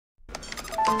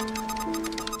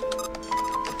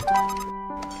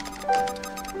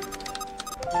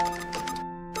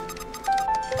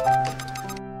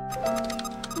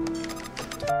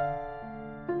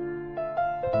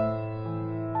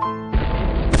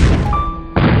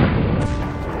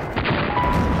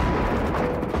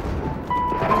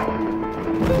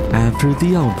After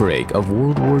the outbreak of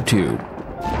World War II,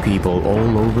 people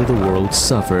all over the world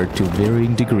suffered to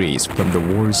varying degrees from the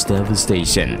war's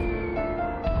devastation.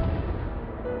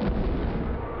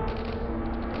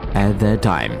 At that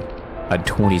time, a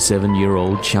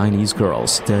 27-year-old Chinese girl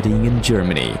studying in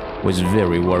Germany was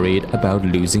very worried about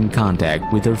losing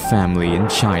contact with her family in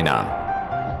China.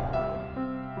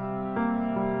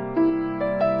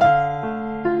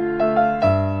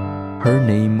 Her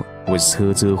name was He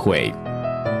Zehui.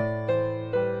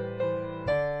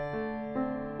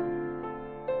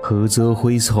 He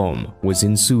Zehui's home was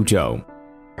in Suzhou.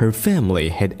 Her family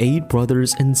had 8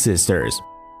 brothers and sisters.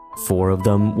 4 of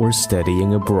them were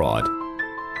studying abroad.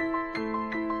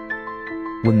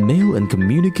 When mail and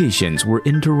communications were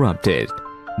interrupted,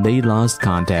 they lost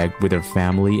contact with their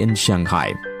family in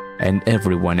Shanghai, and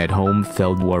everyone at home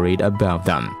felt worried about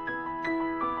them.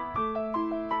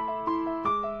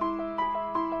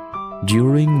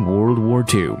 During World War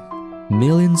II,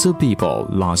 millions of people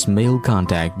lost mail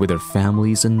contact with their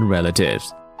families and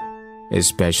relatives,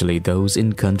 especially those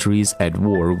in countries at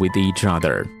war with each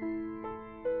other.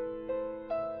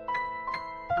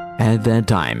 At that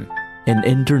time, an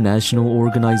international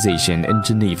organization in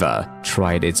Geneva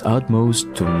tried its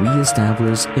utmost to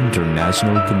re-establish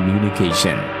international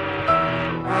communication.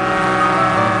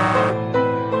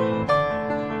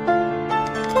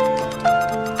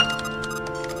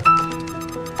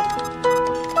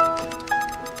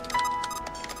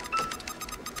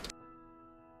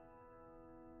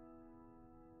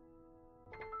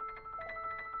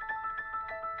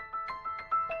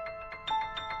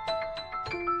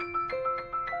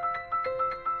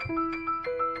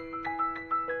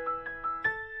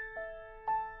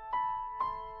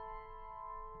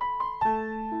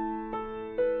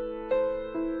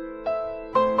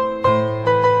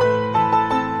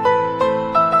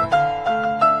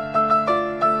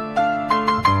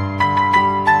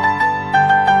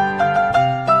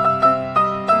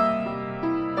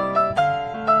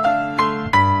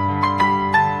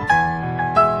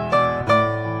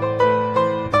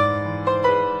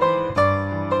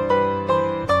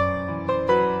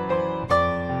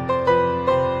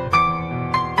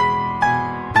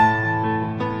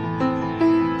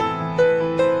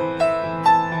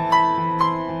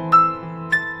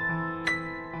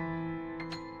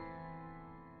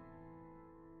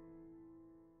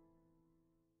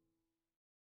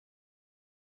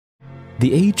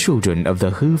 The 8 children of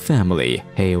the He family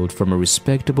hailed from a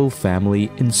respectable family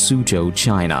in Suzhou,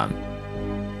 China.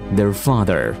 Their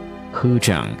father, He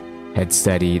Cheng, had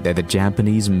studied at the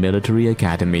Japanese military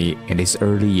academy in his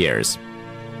early years.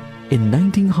 In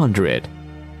 1900,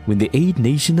 when the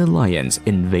 8-nation alliance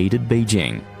invaded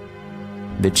Beijing,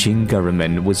 the Qing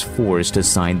government was forced to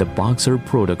sign the Boxer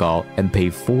Protocol and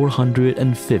pay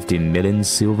 450 million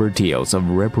silver taels of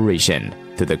reparation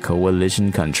to the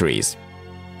coalition countries,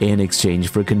 in exchange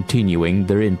for continuing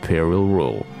their imperial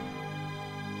rule.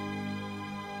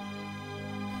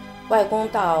 外公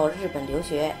到日本留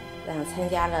学，参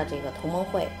加了这个同盟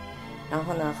会，然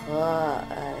后呢和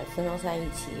孙中山一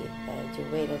起，就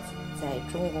为了在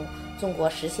中国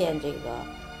实现这个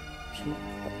什么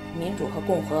民主和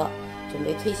共和，准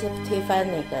备推翻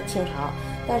那个清朝。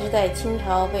但是在清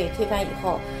朝被推翻以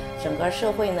后，整个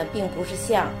社会呢并不是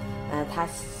像他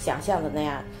想象的那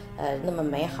样那么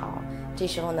美好。这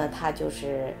时候呢，他就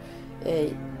是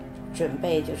准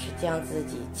备就是将自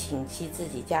己倾其自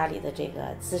己家里的这个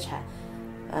资产，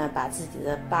把自己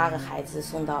的8个孩子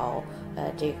送到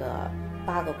这个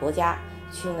8个国家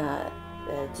去呢，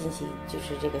进行就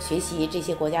是这个学习这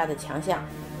些国家的强项。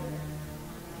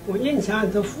我印象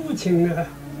中父亲呢，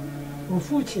我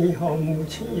父亲也好，母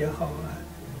亲也好啊，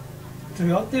主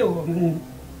要对我们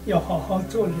要好好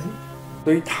做人。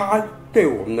所以他对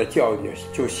我们的教育呢，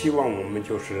就希望我们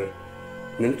就是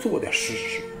能做点实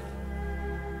事，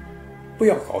不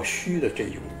要搞虚的这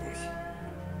种东西。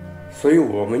所以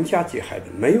我们家几孩子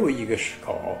没有一个是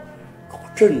搞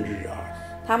政治啊。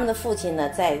他们的父亲呢，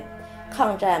在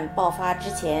抗战爆发之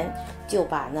前，就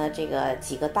把呢这个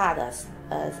几个大的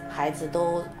孩子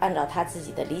都按照他自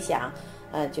己的理想，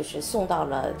就是送到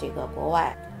了这个国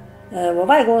外。我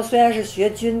外公虽然是学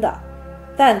军的，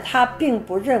但他并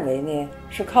不认为呢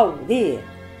是靠武力，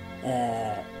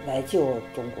来救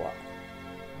中国。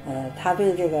他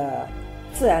对这个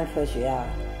自然科学啊、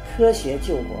科学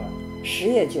救国、实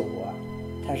业救国，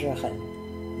他是很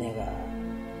那个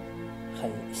很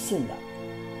信的。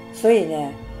所以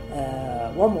呢，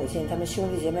我母亲他们兄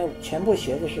弟姐妹全部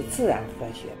学的是自然科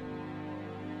学。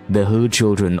The He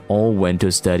children all went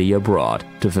to study abroad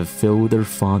to fulfill their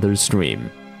father's dream.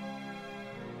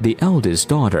 The eldest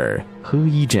daughter, He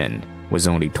Yizhen, was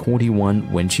only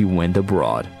 21 when she went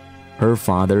abroad. Her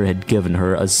father had given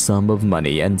her a sum of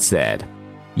money and said,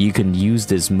 "You can use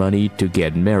this money to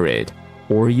get married,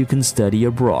 or you can study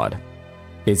abroad.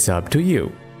 It's up to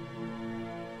you."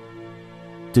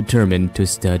 Determined to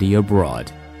study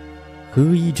abroad, He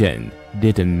Yizhen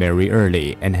didn't marry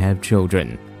early and have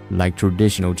children like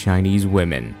traditional Chinese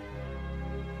women.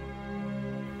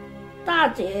 大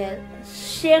姐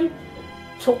先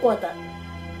出国的，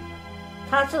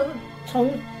她是从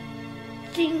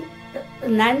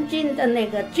南京的那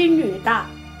个金女大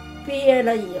毕业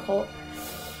了以后，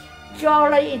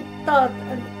到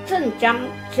镇江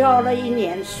教了1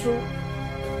年书，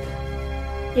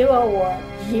因为我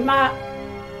姨妈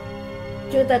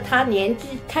觉得她年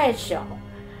纪太小，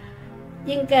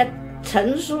应该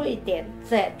成熟一点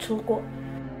再出国。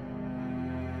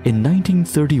In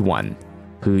 1931,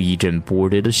 He Yizhen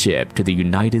boarded a ship to the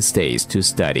United States to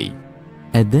study.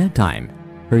 At that time,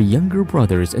 her younger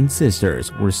brothers and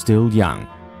sisters were still young.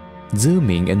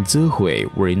 Zeming and Zehui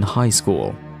were in high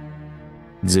school.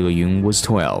 Zeyun was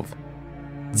 12,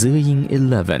 Zeying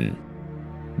 11,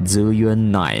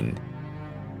 Zeyuan 9,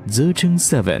 Zecheng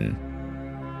 7,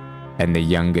 and the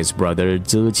youngest brother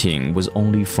Zeqing was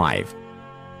only 5.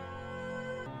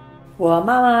 我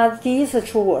妈妈第一次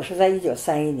出国是在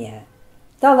1931年，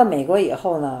到了美国以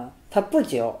后呢，她不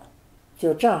久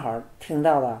就正好听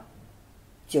到了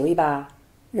918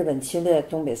日本侵略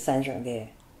东北3省的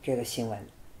这个新闻，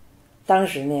当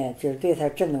时呢就是对她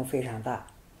震动非常大，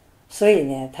所以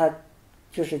呢她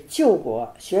就是救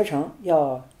国学成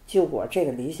要救国这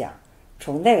个理想，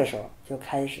从那个时候就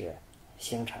开始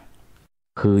形成。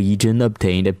He Yizhen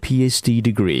obtained a PhD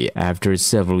degree after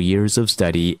several years of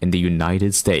study in the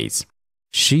United States.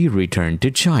 She returned to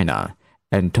China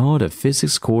and taught a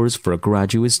physics course for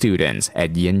graduate students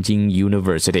at Yanjing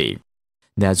University.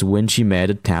 That's when she met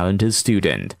a talented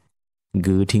student,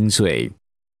 Ge Tingsui.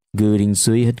 Ge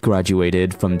Tingsui had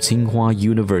graduated from Tsinghua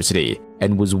University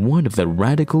and was one of the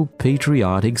radical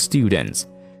patriotic students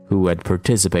who had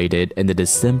participated in the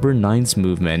December 9th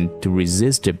movement to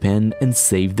resist Japan and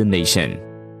save the nation.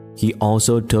 He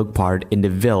also took part in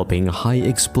developing high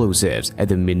explosives at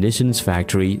the munitions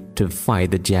factory to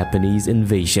fight the Japanese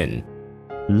invasion.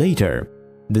 Later,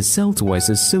 the Southwest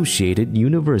Associated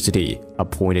University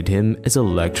appointed him as a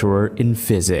lecturer in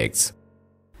physics.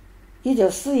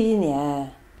 1941年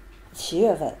7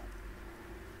月份，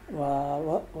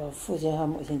我父亲和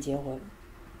母亲结婚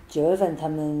，9月份他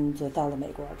们就到了美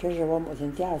国，这是我母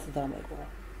亲第2次到美国。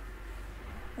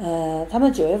他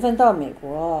们9月份到美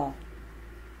国，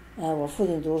我父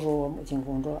亲读书，我母亲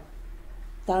工作。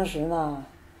当时呢，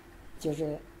就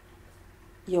是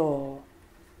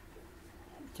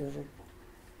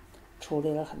处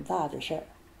理了很大的事儿，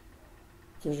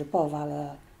就是爆发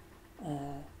了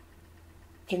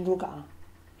珍珠港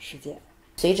事件。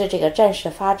随着这个战事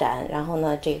的发展，然后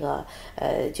呢，这个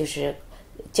就是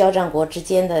交战国之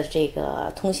间的这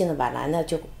个通信的往来呢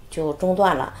就中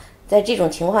断了。在这种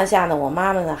情况下呢，我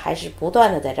妈妈呢还是不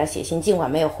断的在这写信，尽管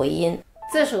没有回音。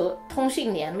这时候通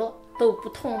讯联络都不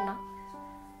通了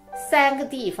，3个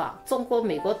地方，中国、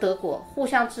美国、德国互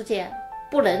相之间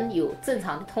不能有正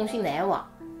常的通信来往，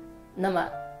那么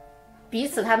彼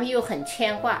此他们又很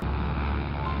牵挂。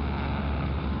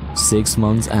6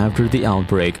 months after the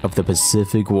outbreak of the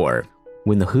Pacific War,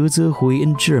 when He Zehui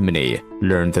in Germany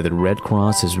learned that the Red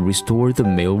Cross has restored the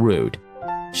mail route,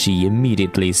 she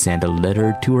immediately sent a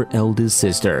letter to her eldest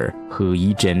sister,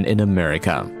 He Yizhen, in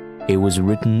America. It was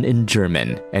written in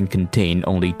German and contained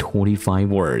only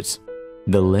 25 words.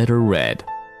 The letter read,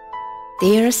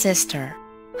 "Dear sister,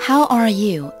 how are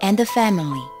you and the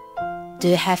family? Do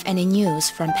you have any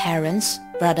news from parents,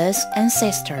 brothers, and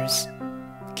sisters?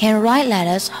 Can you write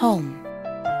letters home?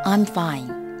 I'm fine.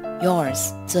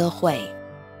 Yours, Zehui."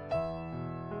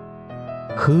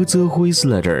 He Zehui's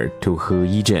letter to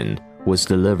He Yizhen was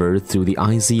delivered through the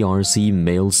ICRC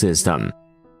mail system.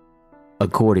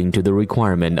 According to the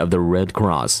requirement of the Red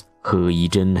Cross, He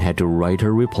Yizhen had to write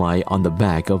her reply on the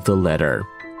back of the letter.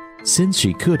 Since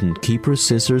she couldn't keep her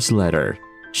sister's letter,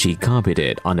 she copied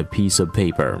it on a piece of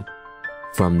paper.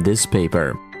 From this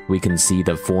paper, we can see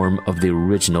the form of the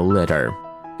original letter,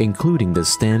 including the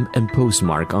stamp and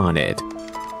postmark on it.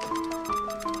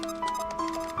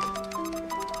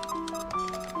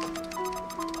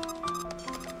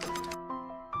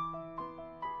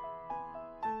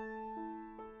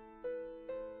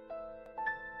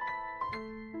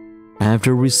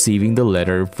 After receiving the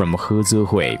letter from He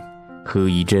Zehui,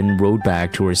 He Yizhen wrote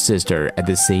back to her sister at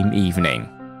the same evening.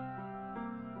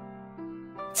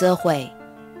 Zehui,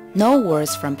 no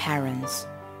words from parents.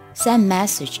 Send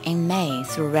message in May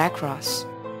through Red Cross.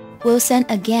 Will send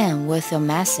again with your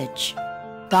message.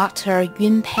 Dr.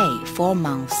 Yun Pei, 4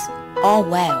 months. All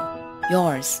well.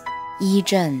 Yours,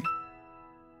 Yizhen.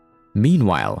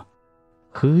 Meanwhile,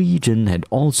 He Yizhen had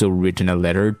also written a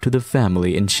letter to the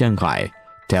family in Shanghai,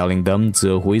 telling them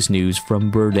Zehui's news from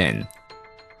Berlin.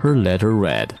 Her letter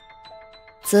read,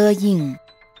 Zeying,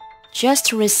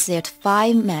 just received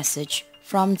 5 message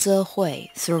from Zehui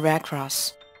through Red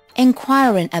Cross,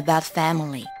 inquiring about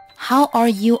family. How are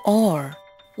you all?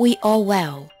 We all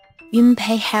well.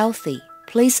 Yunpei healthy.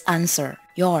 Please answer.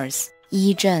 Yours,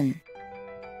 Yizhen.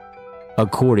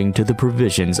 According to the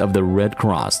provisions of the Red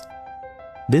Cross,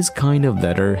 this kind of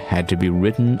letter had to be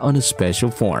written on a special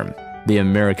form. The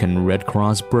American Red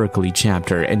Cross Berkeley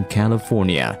chapter in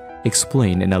California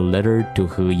explained in a letter to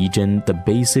He Yizhen the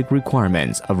basic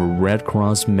requirements of a Red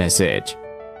Cross message.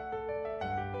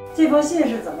 这封信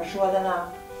是怎么说的呢？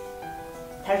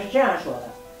他是这样说的：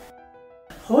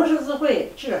红十字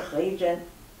会致何一真，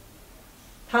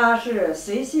他是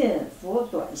随信附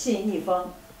短信一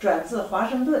封，转自华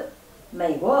盛顿，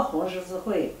美国红十字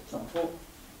会总部。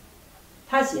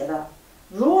他写的：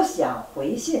如想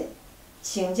回信，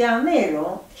请将内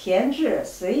容填至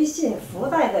随信附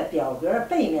带的表格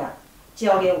背面，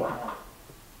交给我们。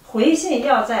回信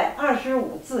要在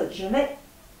25字之内，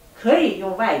可以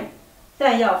用外语，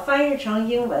但要翻译成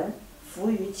英文，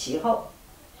附于其后。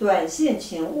短信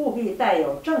请务必带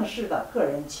有正式的个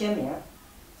人签名。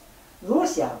如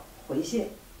想回信，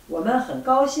我们很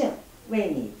高兴为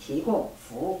你提供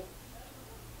服务。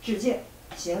致敬，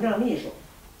行政秘书、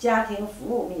家庭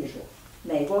服务秘书，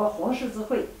美国红十字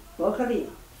会伯克利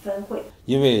分会。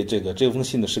因为这封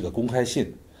信呢是个公开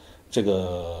信，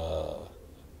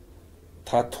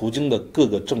它途经的各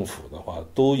个政府的话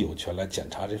都有权来检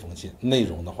查这封信，内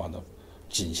容的话呢，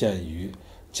仅限于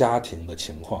家庭的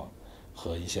情况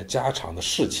和一些家常的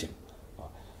事情啊，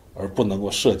而不能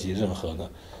够涉及任何呢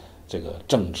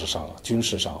政治上、军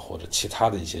事上或者其他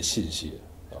的一些信息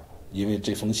啊。因为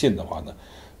这封信的话呢，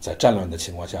在战乱的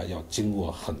情况下要经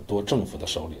过很多政府的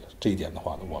手里，这一点的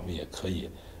话呢，我们也可以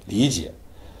理解。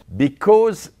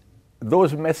Because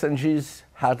those messages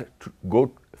had to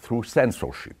go through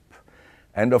censorship.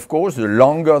 And of course, the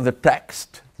longer the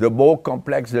text, the more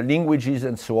complex the languages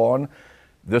and so on,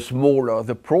 the smaller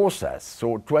the process.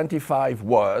 So 25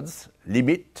 words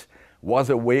limit was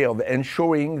a way of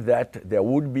ensuring that there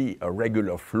would be a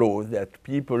regular flow,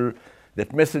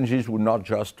 that messages would not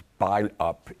just pile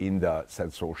up in the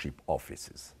censorship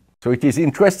offices. So it is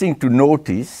interesting to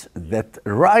notice that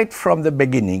right from the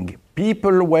beginning,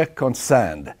 people were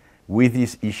concerned with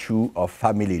this issue of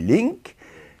family link,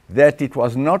 that it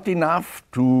was not enough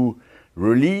to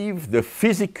relieve the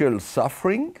physical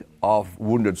suffering of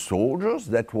wounded soldiers.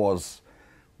 That was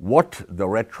what the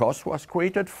Red Cross was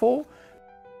created for.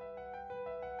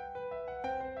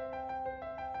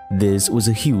 This was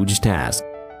a huge task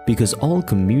because all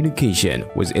communication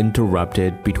was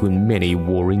interrupted between many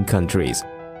warring countries.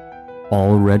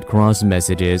 All Red Cross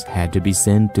messages had to be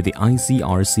sent to the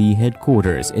ICRC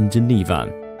headquarters in Geneva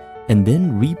and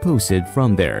then reposted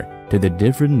from there to the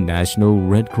different national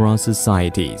Red Cross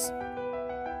societies.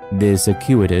 This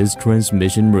circuitous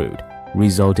transmission route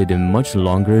resulted in much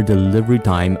longer delivery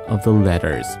time of the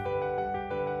letters.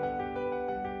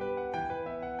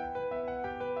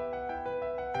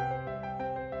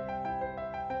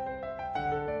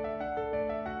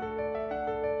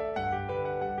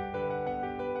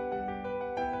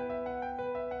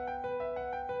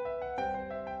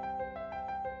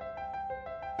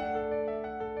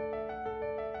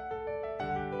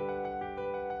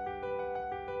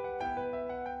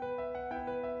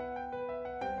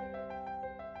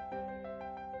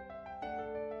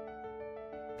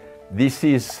 This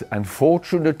is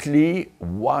unfortunately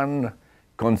one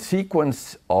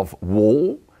consequence of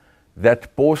war,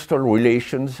 that postal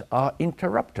relations are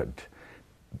interrupted.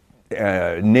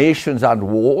 Nations at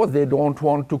war, they don't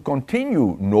want to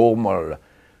continue normal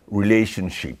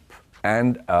relationship,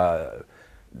 and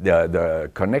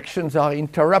the connections are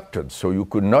interrupted. So you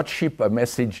could not ship a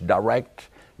message direct,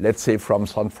 let's say from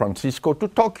San Francisco to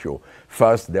Tokyo.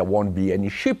 First, there won't be any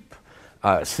ship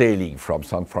sailing from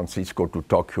San Francisco to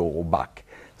Tokyo or back.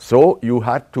 So you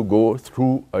had to go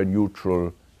through a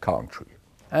neutral country.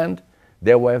 And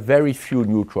there were very few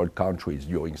neutral countries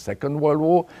during Second World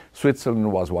War.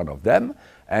 Switzerland was one of them,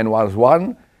 and was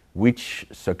one which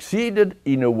succeeded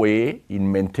in a way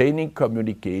in maintaining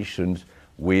communications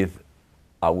with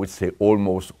I would say,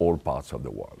 almost all parts of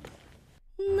the world.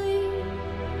 你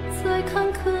在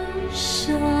坎坷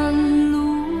山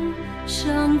路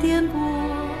上颠簸，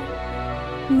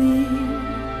你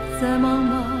在茫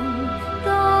茫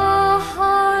大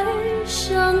海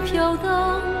上飘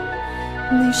荡，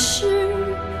你是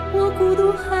我孤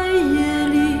独黑夜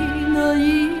里那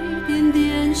一点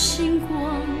点星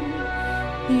光，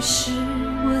你是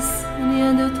我思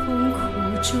念的痛苦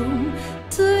中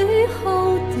最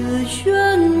后的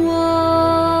愿望。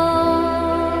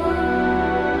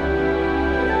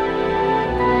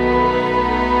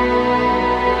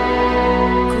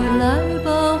快来吧，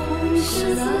红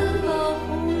十字，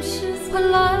快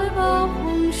来吧，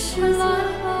红十字，快来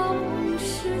吧，红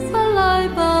十字，快来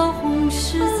吧，红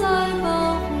十字，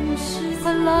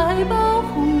快来吧，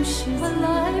红十字，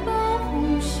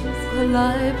快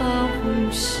来吧，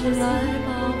红十字，来吧，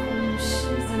红十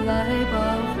字，来吧，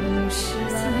红十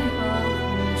字，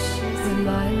来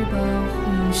吧，红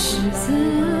十字，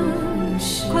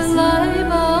快来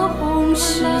吧，红十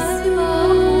字。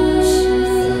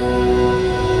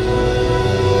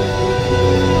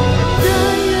但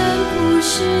愿不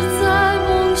是在梦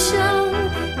想，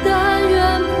但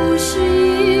愿不是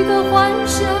一个幻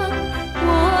想，我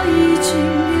已经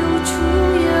流出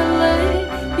眼泪，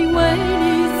因为你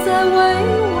在为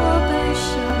我悲伤，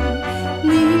你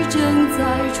正在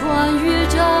穿越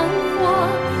战火，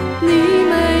你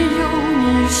没有迷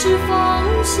失方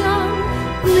向，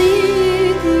你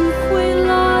一定会来，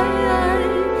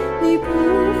你不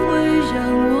会让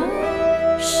我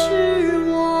失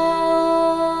望。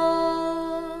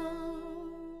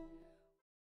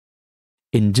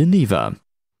In Geneva,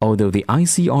 although the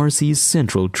ICRC's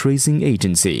Central Tracing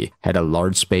Agency had a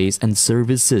large space and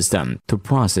service system to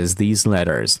process these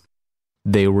letters,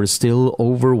 they were still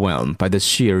overwhelmed by the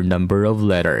sheer number of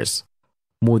letters.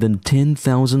 More than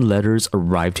 10,000 letters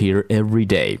arrived here every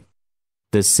day.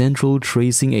 The Central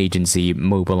Tracing Agency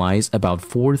mobilized about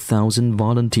 4,000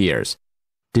 volunteers,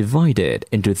 divided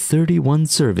into 31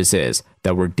 services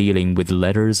that were dealing with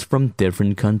letters from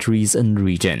different countries and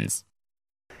regions.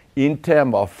 In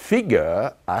terms of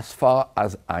figure, as far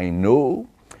as I know,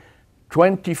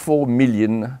 24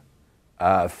 million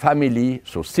family,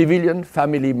 so civilian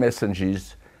family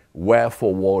messages were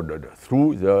forwarded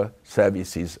through the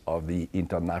services of the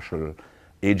International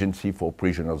Agency for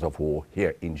Prisoners of War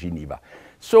here in Geneva.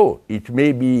 So it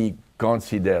may be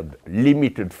considered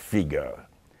limited figure,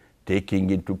 taking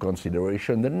into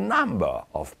consideration the number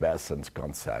of persons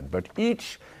concerned, but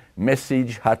each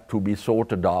message had to be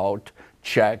sorted out,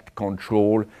 checked,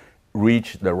 controlled,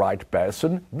 reach the right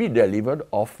person, be delivered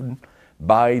often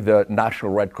by the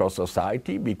National Red Cross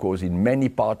Society, because in many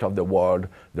parts of the world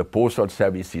the postal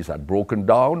services had broken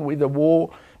down with the war,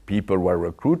 people were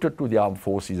recruited to the armed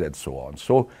forces and so on.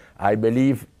 So I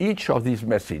believe each of these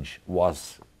messages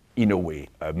was, in a way,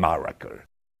 a miracle.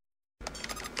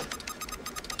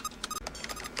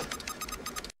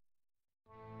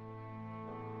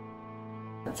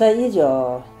 在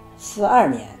1942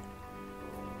年，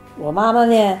我妈妈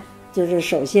呢，就是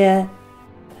首先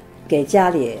给家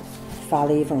里发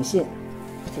了一封信，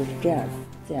就是这样的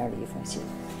一封信，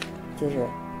就是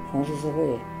红十字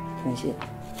会通信。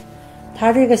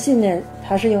她这个信呢，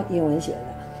她是用英文写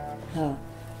的啊。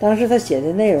当时她写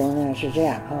的内容呢是这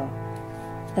样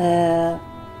啊，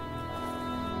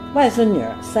外孙女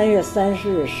3月30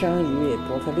日生于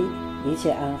伯克利，一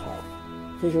切安好，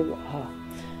这是我哈。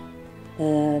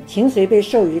庭随被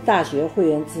授予大学会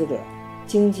员资格，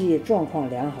经济状况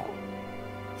良好，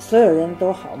所有人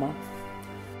都好吗？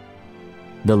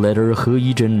 The letter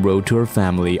He Yizhen wrote to her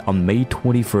family on May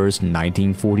 21st,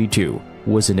 1942,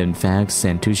 wasn't in fact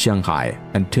sent to Shanghai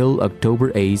until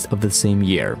October 8th of the same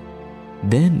year.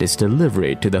 Then its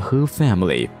delivery to the He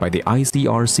family by the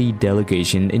ICRC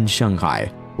delegation in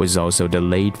Shanghai was also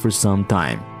delayed for some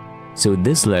time, so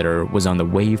this letter was on the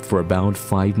way for about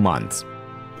 5 months.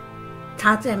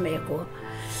 他在美国，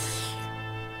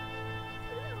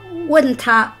问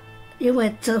他，因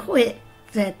为这会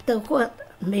在德国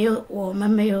没有，我们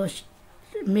没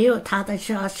有他的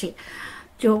消息，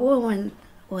就问问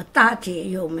我大姐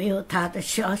有没有他的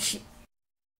消息。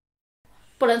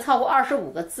不能超过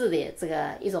25个字的这个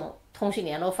一种通讯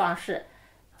联络方式，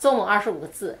中文25个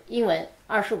字，英文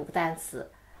25个单词，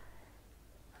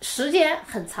时间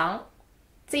很长。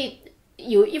这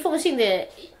有一封信的，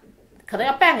可能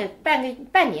要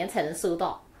半年才能收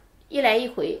到，一来一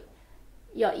回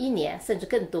要1年甚至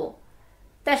更多。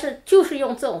但是就是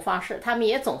用这种方式，他们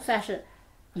也总算是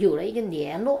有了一个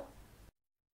联络。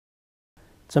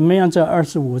怎么样在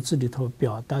25个字里头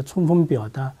充分表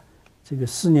达这个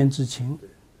思念之情，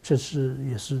这是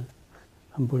也是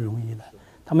很不容易的。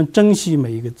他们珍惜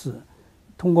每一个字，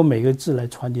通过每个字来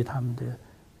传递他们的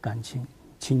感情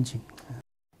亲情。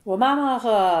我妈妈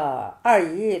和二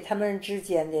姨他们之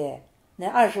间的那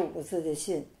25个字的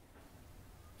信，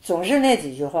总是那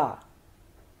几句话，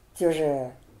就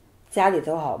是家里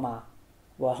头好吗？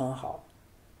我很好。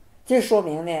这说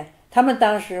明呢，他们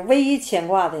当时唯一牵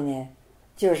挂的呢，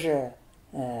就是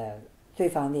对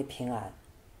方的平安，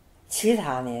其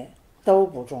他呢都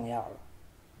不重要了。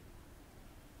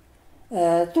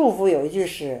杜甫有一句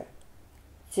诗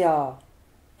叫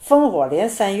“烽火连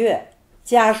3月，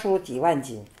家书抵万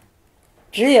金”。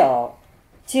只有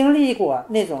经历过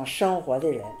那种生活的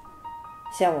人，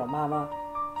像我妈妈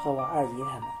和我二姨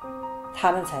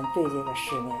他们才对这个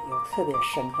诗呢有特别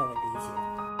深刻的理解。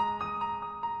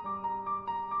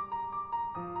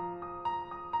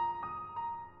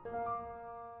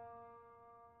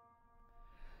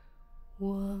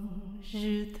往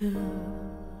日的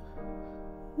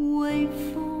微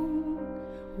风，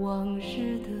往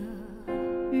日的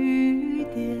雨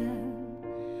点，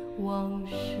往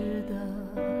日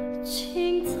的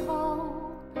青草，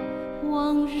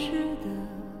往日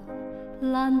的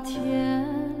蓝天，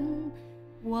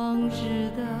往日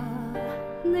的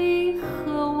你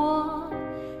和我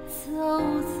走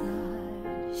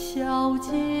在小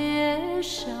街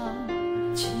上，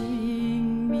亲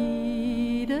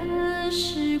密的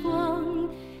时光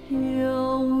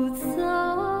又在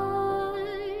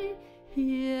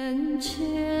眼前。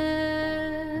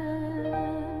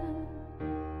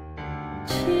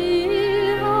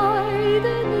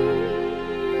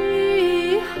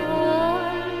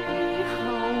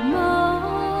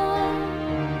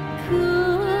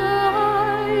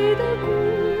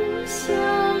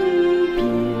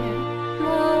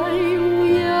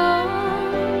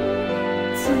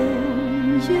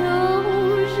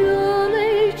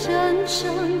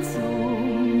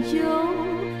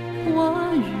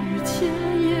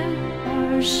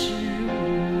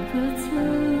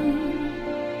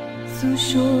诉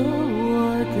说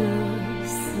我的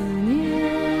思念。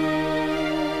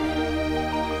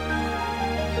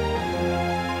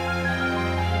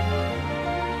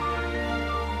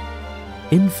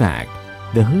In fact,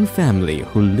 the Hu family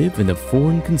who lived in the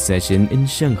foreign concession in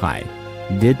Shanghai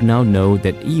did not know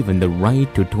that even the right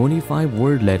to 25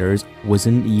 word letters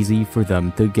wasn't easy for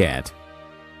them to get.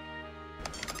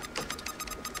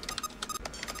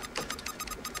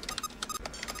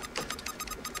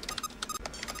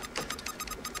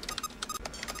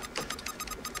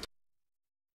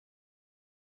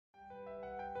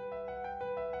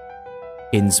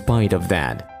 In spite of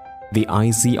that, the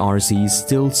ICRC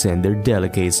still sent their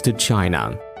delegates to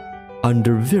China.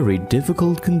 Under very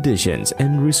difficult conditions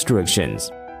and restrictions,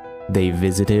 they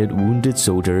visited wounded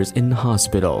soldiers in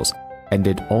hospitals and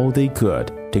did all they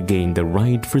could to gain the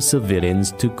right for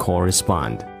civilians to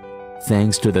correspond.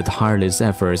 Thanks to the tireless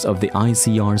efforts of the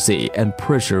ICRC and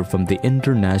pressure from the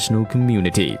international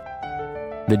community,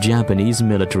 the Japanese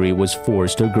military was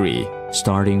forced to agree,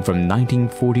 starting from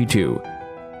 1942,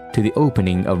 to the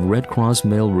opening of Red Cross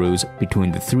mail routes between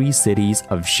the three cities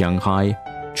of Shanghai,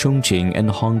 Chongqing,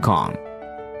 and Hong Kong,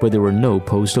 but there were no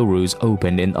postal routes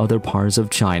opened in other parts of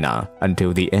China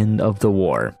until the end of the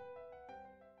war.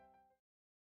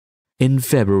 In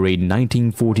February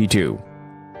 1942,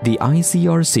 the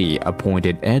ICRC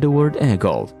appointed Edward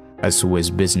Egel, a Swiss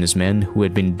businessman who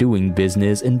had been doing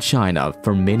business in China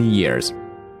for many years,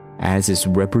 as its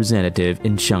representative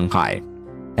in Shanghai.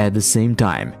 At the same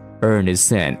time, Ernest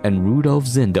Sen and Rudolf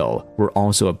Zindel were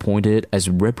also appointed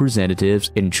as representatives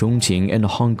in Chongqing and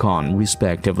Hong Kong,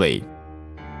 respectively.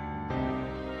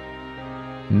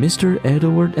 Mr.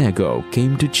 Edward Ego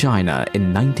came to China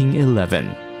in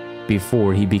 1911.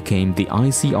 Before he became the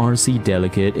ICRC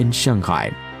delegate in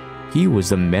Shanghai, he was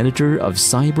the manager of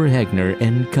Cyber Hegner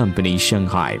 & Company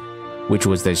Shanghai, which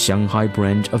was the Shanghai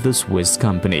branch of the Swiss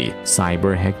company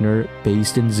Cyber Hegner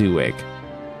based in Zurich.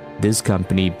 This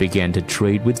company began to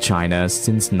trade with China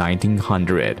since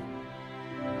 1900.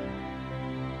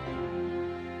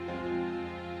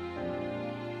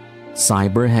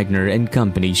 Cyber Hegner &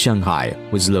 Company Shanghai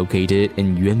was located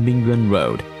in Yuanmingyuan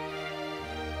Road,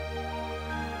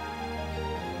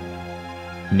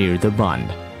 near the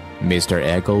Bund. Mr.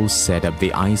 Egel set up the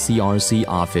ICRC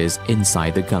office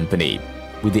inside the company,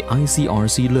 with the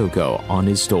ICRC logo on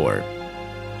his door.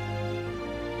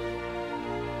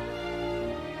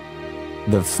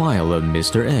 The file of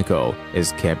Mr. Egel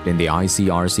is kept in the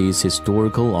ICRC's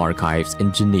historical archives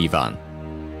in Geneva.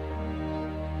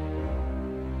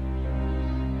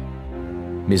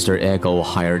 Mr. Egel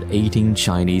hired 18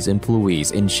 Chinese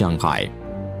employees in Shanghai.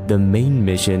 The main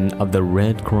mission of the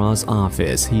Red Cross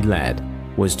office he led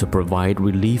was to provide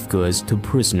relief goods to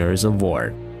prisoners of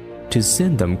war, to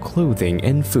send them clothing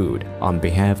and food on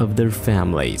behalf of their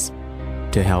families,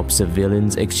 to help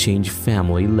civilians exchange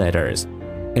family letters,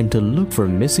 and to look for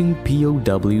missing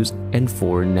POWs and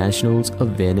foreign nationals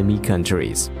of enemy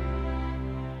countries.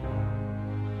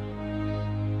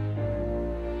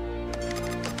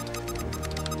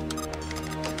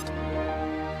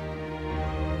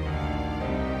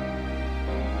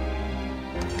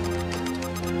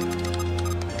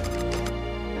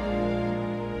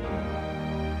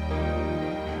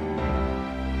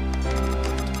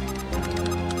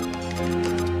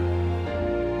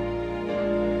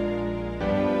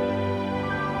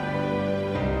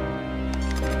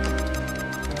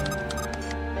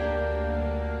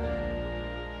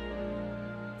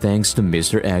 Thanks to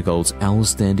Mr. Egel's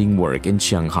outstanding work in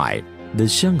Shanghai, the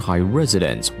Shanghai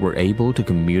residents were able to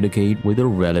communicate with their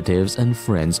relatives and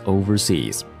friends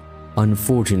overseas.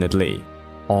 Unfortunately,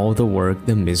 all the work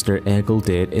that Mr. Egel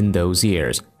did in those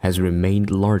years has remained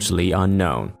largely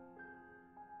unknown.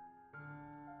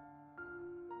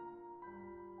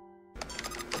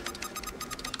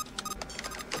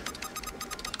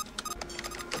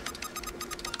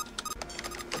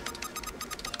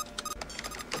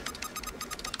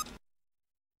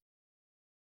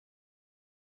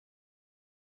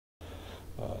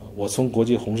 我从国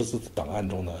际红十字档案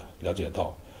中呢了解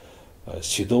到，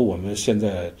许多我们现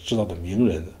在知道的名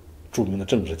人、著名的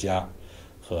政治家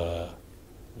和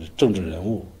政治人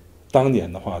物，当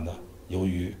年的话呢，由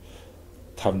于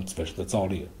他们本身的遭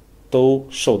遇，都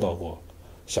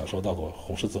享受到过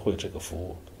红十字会这个服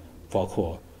务，包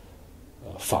括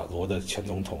法国的前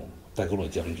总统戴高乐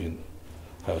将军，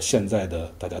还有现在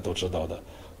的大家都知道的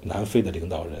南非的领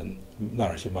导人纳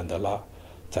尔逊·曼德拉，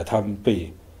在他们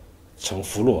被成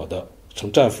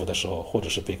战俘的时候，或者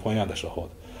是被关押的时候，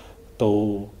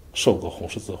都受过红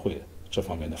十字会这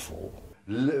方面的服务。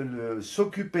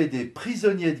S'occuper des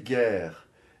prisonniers de guerre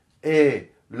et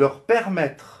leur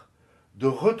permettre de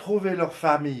retrouver leur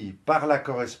famille par la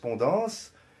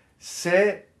correspondance,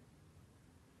 ça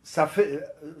fait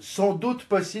sans doute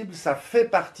possible, ça fait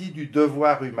partie du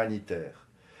devoir humanitaire.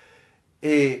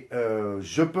 Et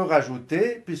je peux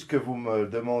rajouter, puisque vous me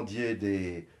demandiez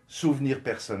des souvenirs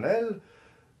personnels,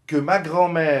 que ma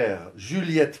grand-mère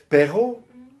Juliette Perrault,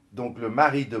 donc le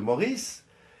mari de Maurice,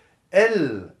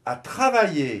 elle a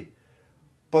travaillé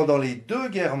pendant les deux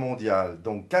guerres mondiales,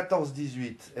 donc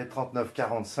 14-18 et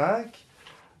 39-45,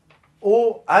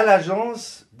 à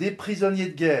l'agence des prisonniers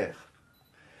de guerre.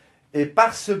 Et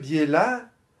par ce biais-là,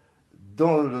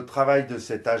 dans le travail de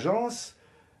cette agence,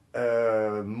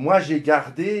 moi j'ai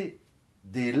gardé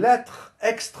des lettres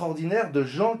extraordinaires de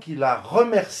gens qui la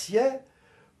remerciaient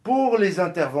pour les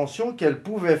interventions qu'elle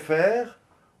pouvait faire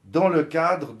dans le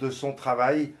cadre de son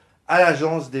travail à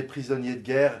l'agence des prisonniers de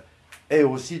guerre et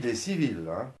aussi des civils.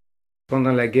 Hein.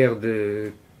 Pendant la guerre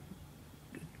de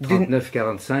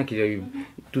 39-45, il y a eu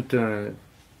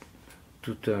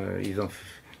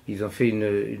ils ont fait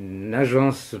une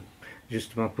agence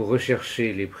justement pour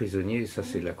rechercher les prisonniers. Ça,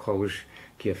 c'est la Croix-Rouge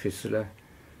qui a fait cela.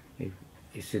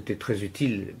 Et c'était très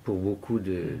utile pour beaucoup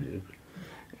de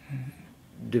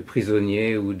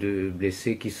prisonniers ou de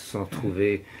blessés qui se sont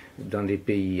trouvés dans des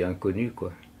pays inconnus,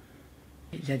 quoi.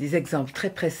 Il y a des exemples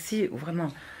très précis où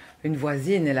vraiment une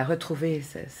voisine, elle a retrouvé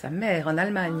sa mère en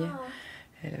Allemagne.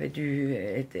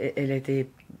 Elle a été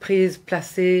prise,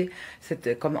 placée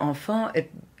comme enfant, et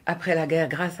après la guerre,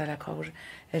 grâce à la Croix-Rouge,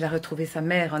 elle a retrouvé sa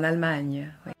mère en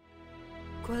Allemagne. Oui.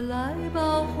 快来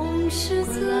吧，红十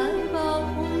字！快来吧，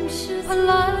红十字！快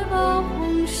来吧，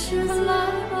红十字！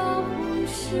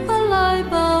快来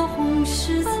吧，红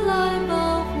十字！快来吧，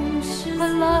红十字！快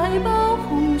来吧，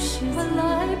红十字！快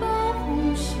来吧，红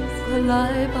十字！快来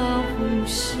吧，红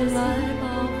十字！快来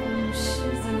吧，红十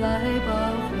字！来吧，红十字！来吧，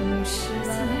红十字！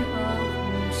来吧，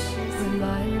红十字！来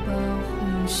吧，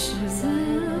红十字！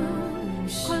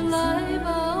快来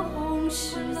吧，红十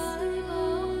字！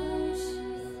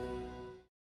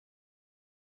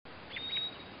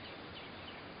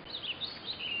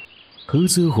 He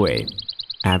Zihui,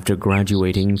 after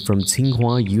graduating from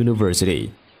Tsinghua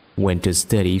University, went to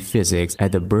study physics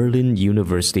at the Berlin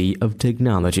University of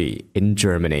Technology in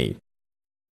Germany.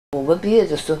 我们毕业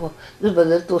的时候，日本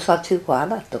人都上清华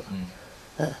了，都，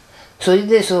所以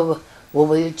那时候我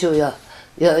们就要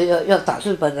打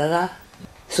日本人啊。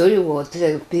所以我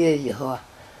这个毕业以后啊，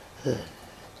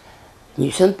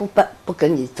女生不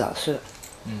跟你找事，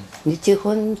你结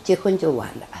婚就完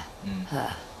了，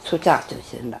出嫁就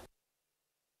行了。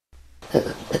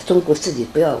中国自己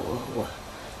不要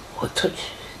我出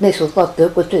去，那时候到德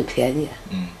国最便宜。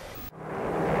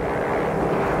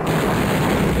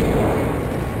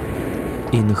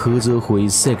In He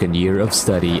Zehui's second year of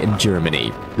study in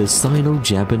Germany, the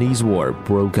Sino-Japanese War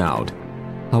broke out.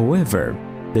 However,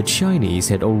 the Chinese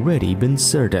had already been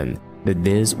certain that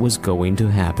this was going to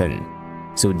happen,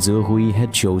 so Zehui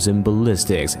had chosen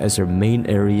ballistics as her main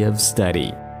area of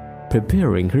study,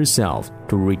 preparing herself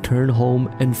to return home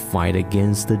and fight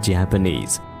against the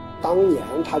Japanese. 当年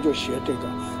他就学这个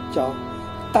叫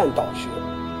弹道学，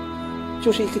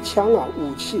就是一个枪啊，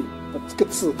武器，这个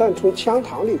子弹从枪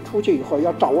膛里出去以后，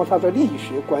要掌握它的力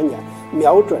学观念，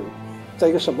瞄准在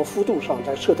一个什么幅度上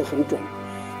才射得很准。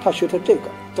他学的这个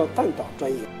叫弹道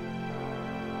专业。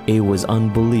It was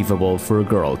unbelievable for a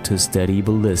girl to study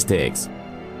ballistics,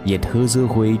 yet He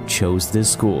Zehui chose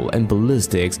this school and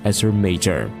ballistics as her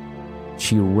major.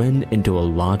 She ran into a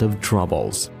lot of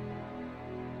troubles.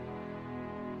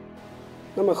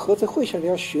 那么何泽慧先生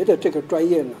要学的这个专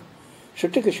业呢，是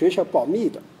这个学校保密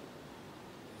的。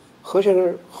何先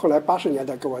生后来80年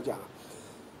代跟我讲，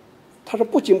他说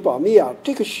不仅保密啊，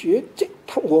这个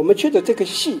我们去的这个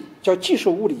系叫技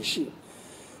术物理系，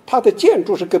它的建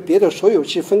筑是跟别的所有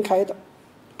系分开的，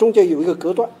中间有一个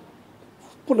隔断，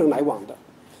不能来往的。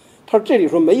他说这里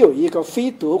说没有一个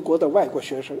非德国的外国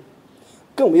学生，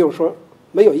更没有说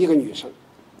没有一个女生，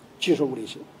技术物理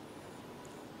系。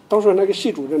当时那个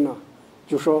系主任呢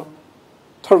就说，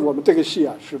他说我们这个系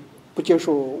啊是不接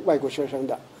受外国学生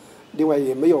的，另外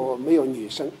也没有女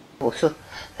生。我说，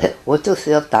我就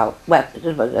是要打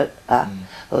日本人啊！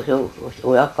我说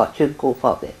我要搞军工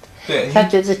方面的。对，他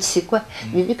觉得奇怪，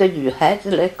你一个女孩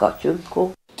子来搞军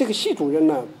工。这个系主任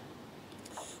呢，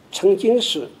曾经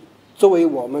是作为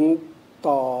我们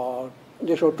到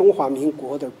那时候中华民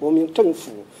国的国民政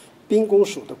府兵工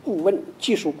署的顾问、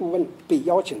技术顾问，被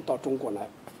邀请到中国来。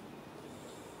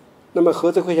那么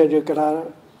何泽慧先生就跟他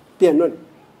辩论：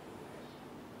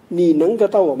你能够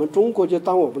到我们中国去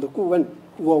当我们的顾问，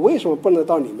我为什么不能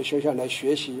到你们学校来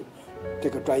学习这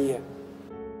个专业？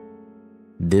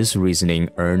 This reasoning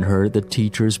earned her the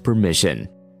teacher's permission,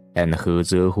 and He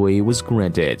Zehui was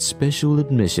granted special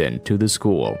admission to the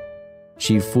school.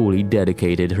 She fully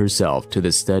dedicated herself to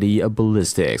the study of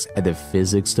ballistics at the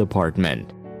physics department.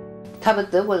 他们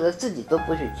德国人自己都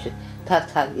不许去，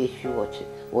他允许我去，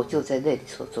我就在那里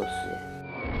做实验。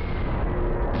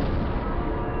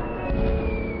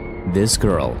 This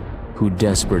girl, who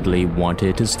desperately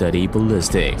wanted to study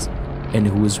ballistics, and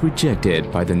who was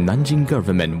rejected by the Nanjing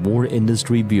Government War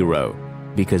Industry Bureau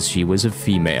because she was a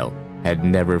female, had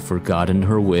never forgotten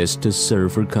her wish to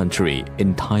serve her country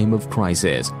in time of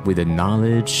crisis with the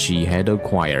knowledge she had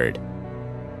acquired.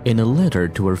 In a letter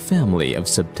to her family of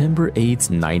September 8,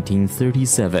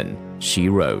 1937, she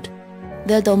wrote,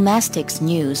 "The domestic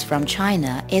news from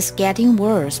China is getting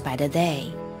worse by the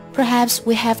day. Perhaps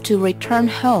we have to return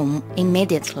home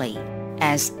immediately,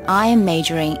 as I am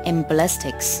majoring in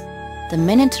ballistics. The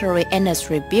Military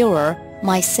Industry Bureau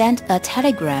might send a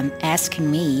telegram asking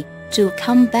me to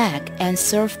come back and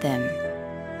serve them.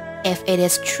 If it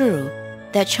is true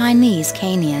that Chinese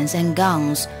cannons and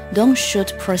guns don't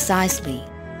shoot precisely,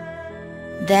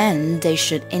 then they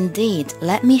should indeed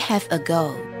let me have a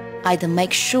go. I'd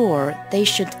make sure they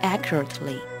shoot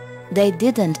accurately. They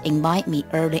didn't invite me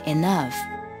early enough.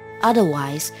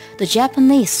 Otherwise, the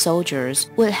Japanese soldiers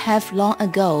would have long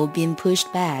ago been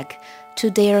pushed back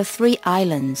to their 3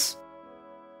 islands."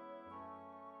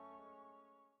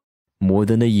 More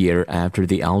than a year after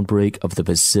the outbreak of the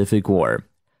Pacific War,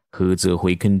 He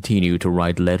Zehui continued to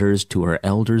write letters to her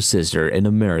elder sister in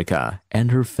America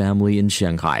and her family in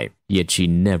Shanghai, yet she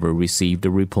never received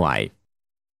a reply.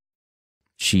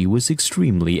 She was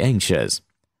extremely anxious.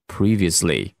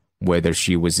 Previously, whether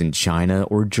she was in China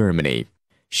or Germany,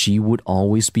 she would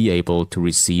always be able to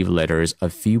receive letters a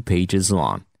few pages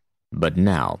long, but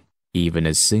now, even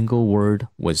a single word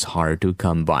was hard to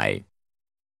come by.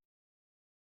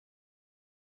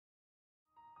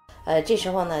 这时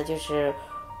候呢，就是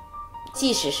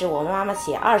即使是我妈妈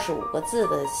写25个字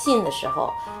的信的时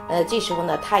候，这时候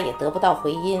呢，她也得不到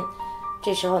回音。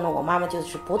这时候呢，我妈妈就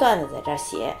是不断的在这儿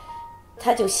写，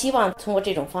她就希望通过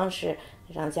这种方式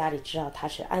让家里知道她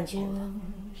是安全的。往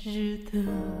日的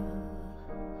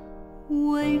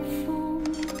微风，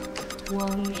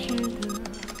往日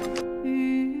的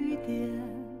雨点，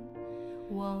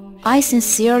往日。 I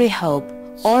sincerely hope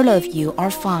all of you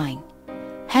are fine.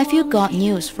 Have you got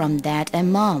news from Dad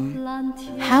and Mom?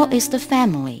 How is the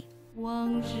family?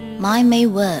 My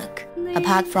main work,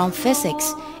 apart from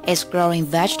physics, is growing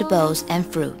vegetables and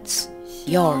fruits.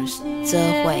 Yours,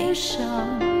 Zehui.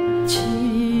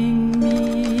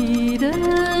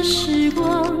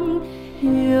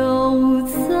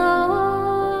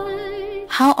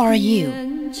 How are you?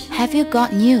 Have you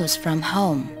got news from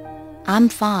home? I'm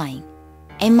fine.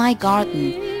 In my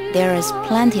garden, there is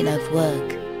plenty of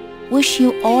work. Wish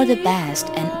you all the best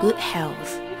and good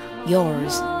health.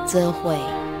 Yours, 泽慧。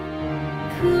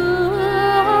可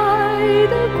爱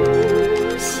的故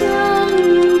乡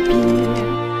别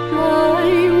来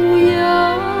无恙。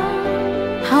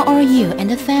How are you and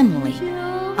the family?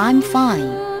 I'm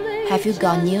fine. Have you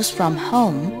got news from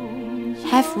home?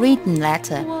 Have written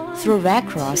letter through Red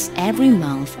Cross every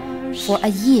month for a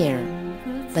year,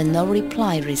 but no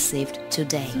reply received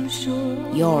today.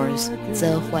 Yours,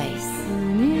 泽慧。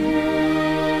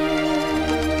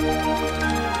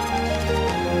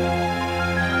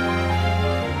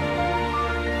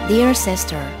Dear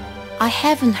sister, I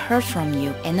haven't heard from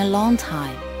you in a long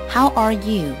time. How are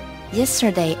you?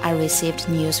 Yesterday I received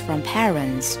news from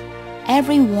parents.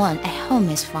 Everyone at home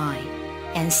is fine,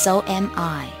 and so am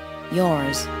I.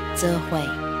 Yours, 泽慧。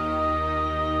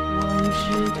往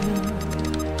日的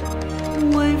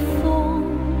微风，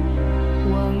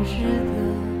往日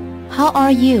的。 How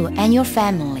are you and your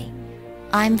family?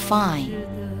 I'm fine.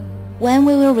 When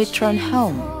we will return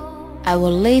home, I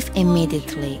will leave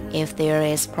immediately if there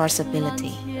is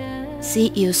possibility.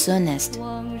 See you soonest.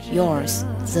 Yours,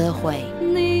 泽慧。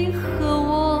你和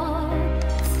我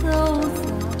走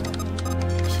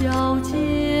在小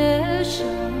街上，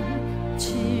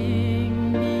亲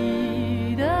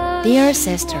密的。 Dear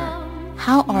sister,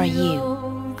 how are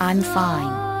you? I'm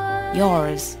fine.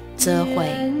 Yours, 泽慧。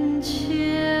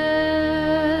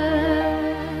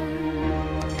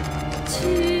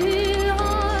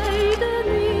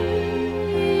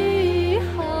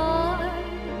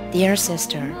 Dear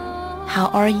sister, how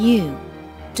are you?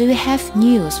 Do you have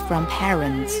news from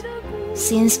parents?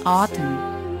 Since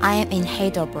autumn, I am in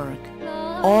Heidelberg.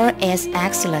 All is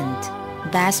excellent.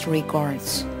 Best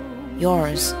regards.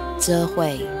 Yours, 泽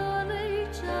慧。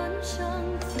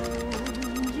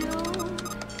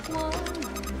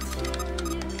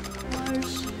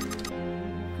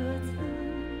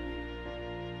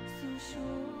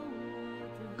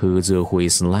 He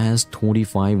Zehui's last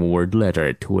 25-word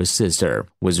letter to her sister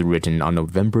was written on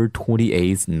November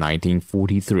 28,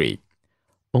 1943,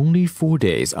 only 4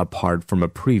 days apart from a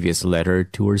previous letter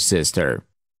to her sister.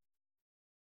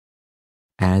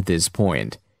 At this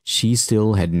point, she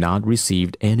still had not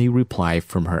received any reply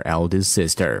from her eldest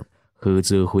sister. He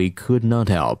Zehui could not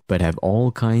help but have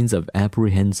all kinds of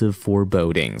apprehensive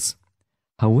forebodings.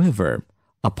 However,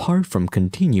 apart from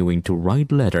continuing to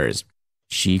write letters,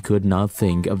 she could not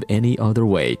think of any other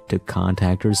way to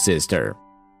contact her sister.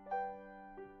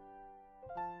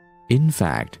 In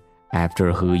fact,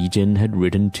 after He Yijin had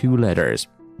written 2 letters,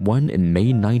 one in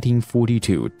May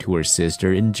 1942 to her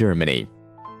sister in Germany,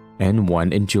 and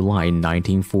one in July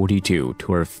 1942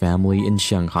 to her family in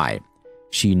Shanghai,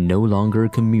 she no longer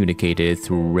communicated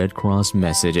through Red Cross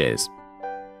messages.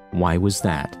 Why was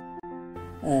that?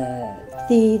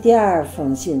 第1、第2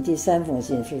封信、第3封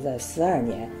信是在42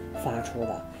年发出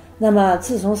的。那么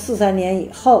自从43年以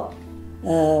后，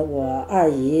我二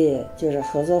姨就是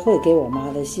何泽慧给我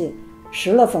妈的信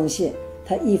，10来封信，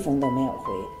她1封都没有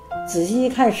回。仔细一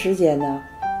看时间呢，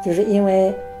就是因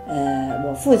为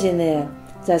我父亲呢，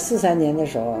在43年的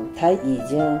时候，他已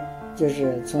经就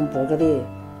是从伯克利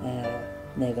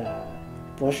那个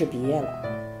博士毕业了，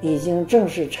已经正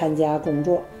式参加工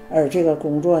作，而这个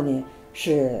工作呢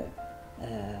是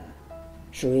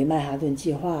属于曼哈顿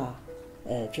计划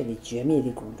这里绝密的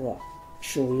工作，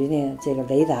属于呢这个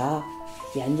雷达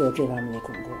研究这方面的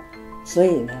工作。所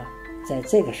以呢在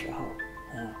这个时候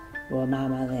我妈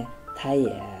妈呢她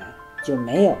也就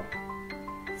没有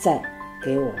再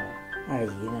给我二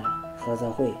姨呢何泽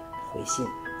慧回信。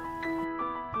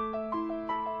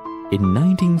 In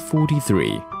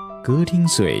 1943, Ge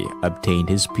Tingsui obtained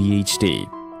his PhD.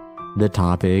 The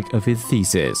topic of his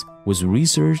thesis was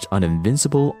research on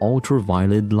invincible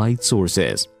ultraviolet light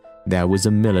sources. That was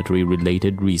a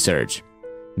military-related research.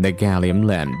 The gallium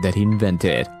lamp that he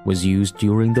invented was used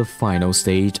during the final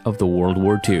stage of the World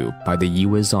War II by the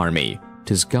U.S. Army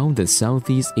to scout the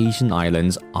Southeast Asian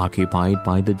islands occupied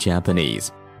by the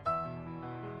Japanese.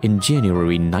 In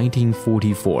January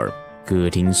 1944,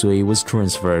 Ge Tingsui was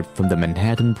transferred from the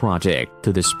Manhattan Project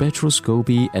to the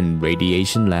Spectroscopy and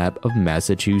Radiation Lab of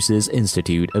Massachusetts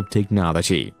Institute of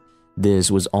Technology. This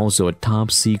was also a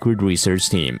top-secret research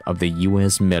team of the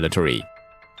U.S. military.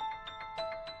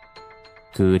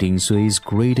 Ge Tingsui's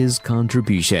greatest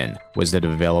contribution was the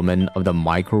development of the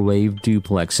microwave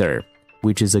duplexer,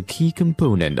 which is a key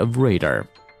component of radar.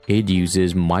 It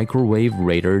uses microwave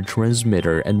radar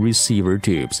transmitter and receiver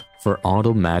tubes for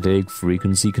automatic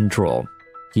frequency control.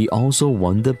 He also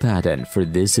won the patent for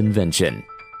this invention.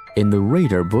 In the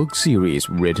radar book series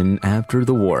written after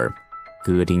the war,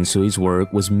 Ge Dingsui's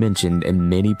work was mentioned in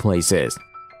many places.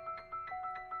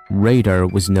 Radar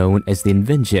was known as the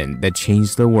invention that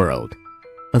changed the world.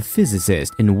 A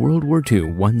physicist in World War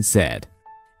II once said,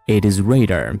 "It is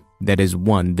radar that has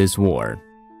won this war."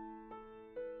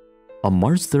 On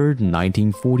March 3,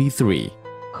 1943,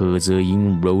 He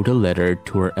Zeying wrote a letter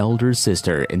to her elder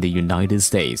sister in the United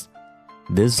States.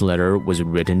 This letter was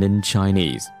written in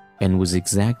Chinese and was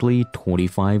exactly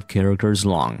 25 characters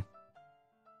long.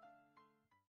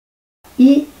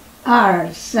 1、2、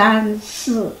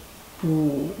3、4、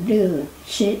5、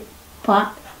6、7、8、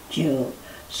9、10、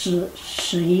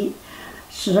11、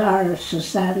12、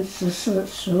13、14、15、16、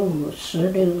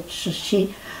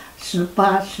17、18、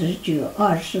19、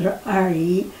20、21、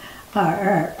22、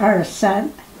23、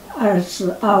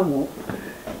24、25。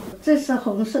这是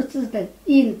红十字的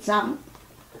印章，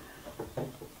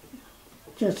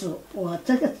就是我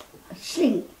这个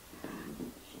信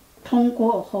通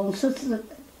过红十字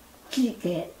寄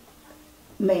给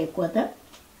美国的。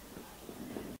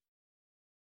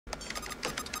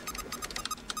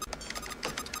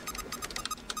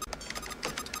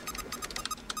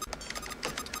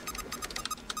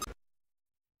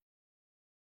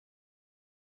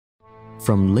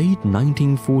From late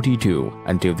 1942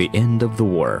 until the end of the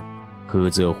war, He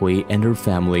Zehui and her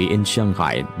family in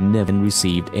Shanghai never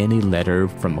received any letter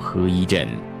from He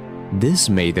Yizhen. This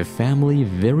made the family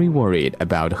very worried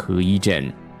about He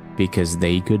Yizhen because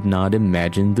they could not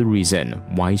imagine the reason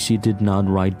why she did not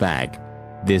write back.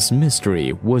 This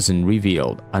mystery wasn't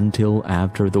revealed until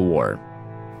after the war.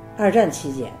 二战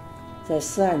期间，在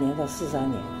42年到43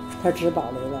年，他只保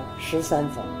留了13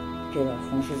封这个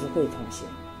红十字会通信。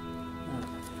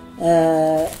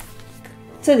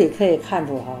这里可以看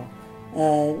出哈，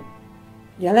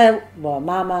原来我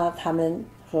妈妈他们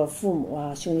和父母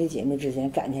啊、兄弟姐妹之间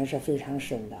感情是非常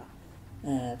深的。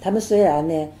他们虽然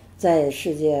呢在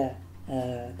世界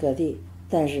各地，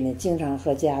但是呢经常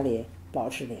和家里保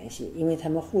持联系，因为他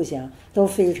们互相都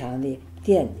非常的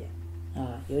惦记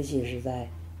啊，尤其是在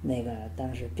那个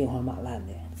当时兵荒马乱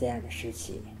的这样的时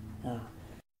期啊。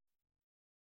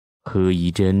He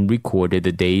Yizhen recorded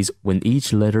the days when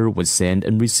each letter was sent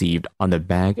and received on the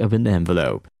back of an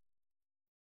envelope.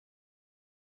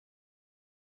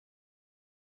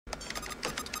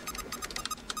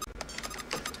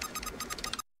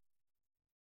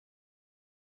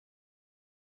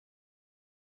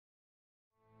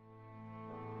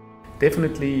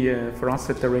 Definitely for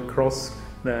us at the Red Cross,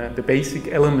 the basic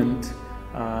element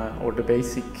or the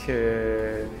basic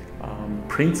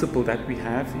principle that we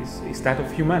have is that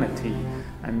of humanity,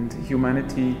 and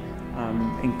humanity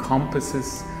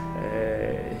encompasses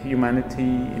humanity.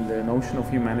 In the notion of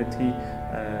humanity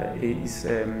is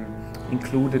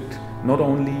included not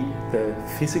only the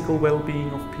physical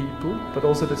well-being of people but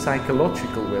also the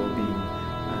psychological well-being,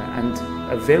 and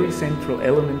a very central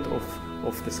element of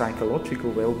the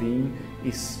psychological well-being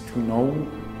is to know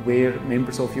where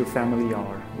members of your family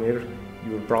are, where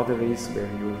your brother is, where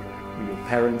your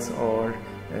parents are,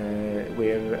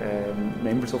 where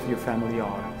members of your family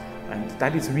are. And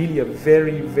that is really a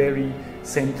very, very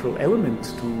central element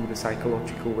to the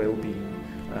psychological well-being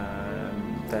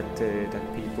that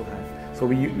people have. So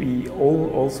we all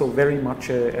also very much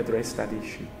address that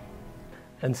issue.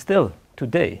 And still,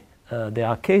 today, there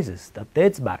are cases that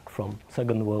dates back from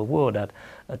Second World War that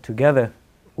together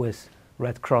with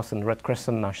Red Cross and Red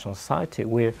Crescent National Society,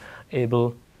 we're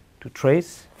able to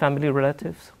trace family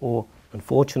relatives, or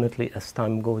unfortunately, as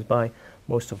time goes by,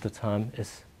 most of the time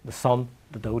is the son,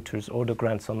 the daughters, or the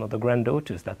grandson or the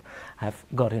granddaughters that have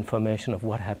got information of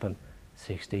what happened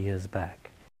 60 years back.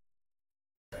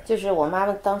 就是我妈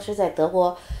妈当时在德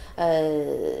国，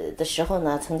的时候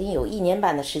呢，曾经有1年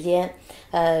半的时间，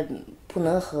不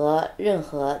能和任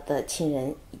何的亲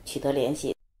人取得联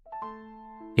系。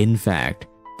In fact,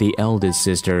 the eldest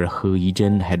sister He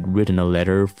Yizhen had written a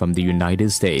letter from the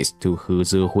United States to He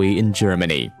Zehui in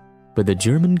Germany, but the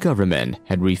German government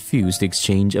had refused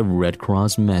exchange of Red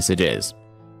Cross messages.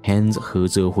 Hence, He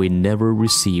Zehui never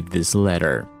received this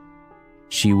letter.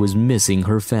 She was missing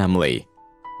her family,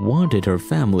 wanted her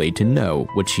family to know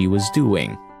what she was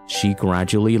doing. She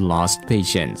gradually lost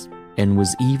patience and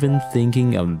was even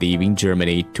thinking of leaving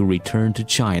Germany to return to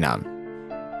China.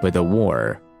 But the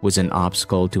war was an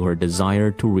obstacle to her desire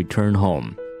to return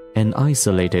home and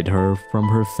isolated her from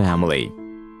her family.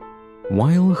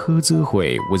 While He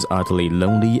Zehui was utterly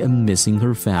lonely and missing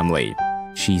her family,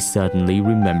 she suddenly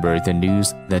remembered the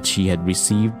news that she had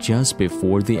received just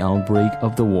before the outbreak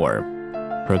of the war.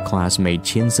 Her classmate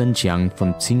Qian Sanqiang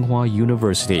from Tsinghua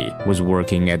University was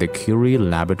working at the Curie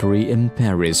Laboratory in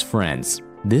Paris, France.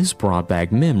 This brought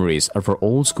back memories of her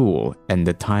old school and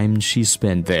the time she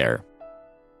spent there.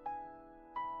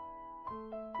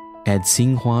 At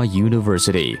Tsinghua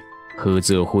University, He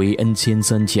Zehui and Qian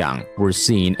Sanqiang were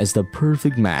seen as the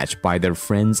perfect match by their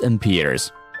friends and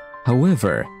peers.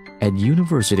 However, at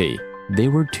university, they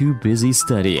were too busy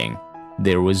studying.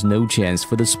 There was no chance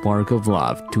for the spark of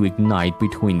love to ignite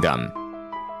between them.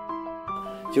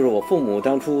 就是我父母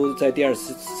当初在第二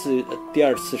次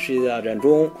世界大战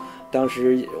中，当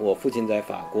时我父亲在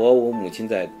法国，我母亲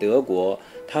在德国。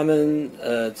他们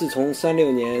自从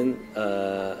36年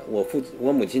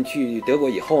我母亲去德国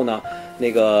以后呢，那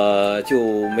个就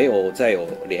没有再有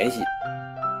联系。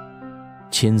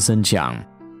Qian Sanqiang,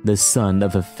 the son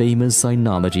of a famous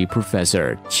sinology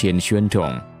professor Qian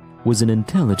Xuantong, was an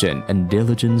intelligent and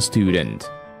diligent student.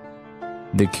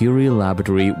 The Curie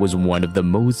Laboratory was one of the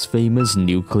most famous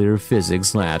nuclear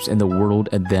physics labs in the world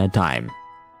at that time.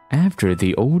 After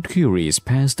the old Curies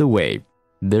passed away,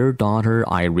 their daughter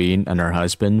Irene and her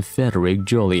husband Frederick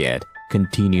Joliet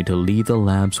continued to lead the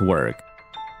lab's work.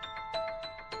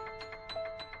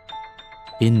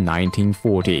 In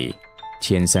 1940,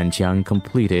 Qian Sanqiang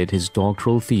completed his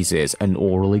doctoral thesis and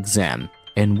oral exam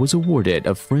and was awarded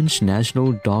a French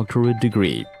national doctorate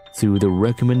degree. Through the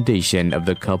recommendation of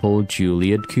the couple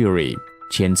Juliet Curie,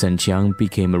 Qian Sanqiang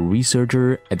became a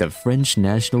researcher at the French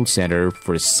National Center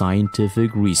for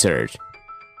Scientific Research.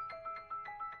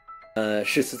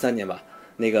 是43年吧，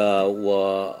那个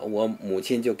我母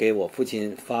亲就给我父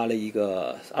亲发了一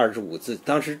个25字，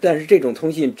当时但是这种通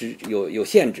信只有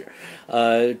限制，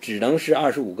只能是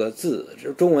25个字，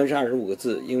中文是25个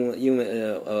字，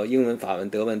英文、法文、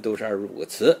德文都是25个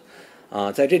词。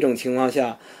在这种情况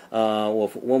下，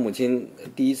我母亲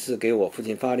第一次给我父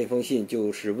亲发了一封信，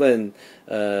就是问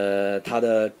他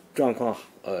的状况，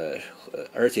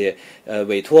而且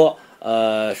委托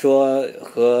说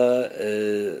和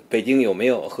北京有没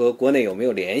有和国内有没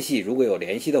有联系，如果有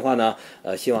联系的话呢，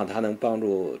希望他能帮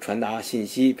助传达信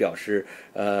息，表示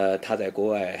他在国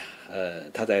外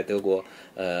他在德国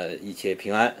一切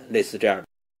平安，类似这样。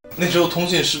那时候通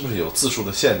信是不是有字数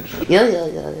的限制？有，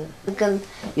跟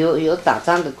有打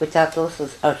仗的国家都是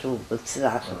25个字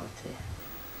啊什么的。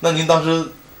那您当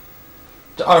时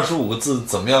这25个字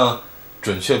怎么样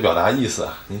准确表达意思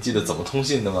啊？您记得怎么通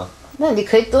信的吗？那你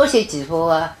可以多写几封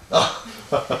啊，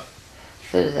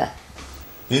是不是？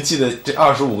您记得这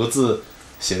25个字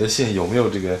写的信有没有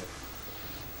这个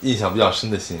印象比较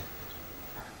深的信？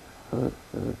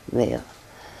没有。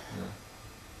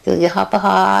祝你好不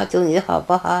好？祝你好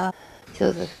不好？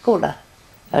就是够了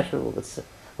，25个字。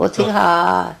我挺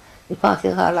好，你放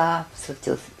心好了，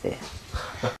就是这样。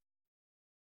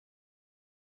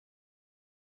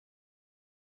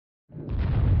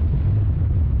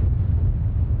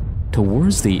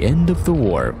Towards the end of the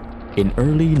war, in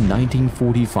early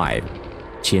 1945,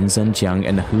 Qian Sanqiang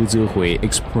and He Zehui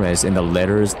expressed in the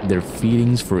letters their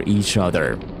feelings for each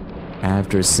other.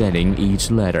 After sending each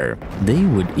letter, they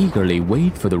would eagerly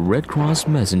wait for the Red Cross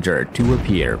messenger to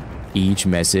appear, each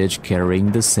message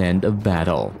carrying the scent of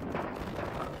battle.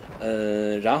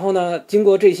 然后呢，经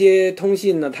过这些通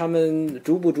信呢，他们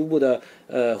逐步的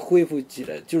恢复起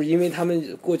来，就是因为他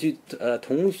们过去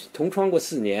同窗过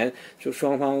4年，就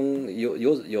双方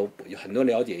有很多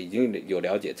了解，已经有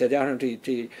了解，再加上这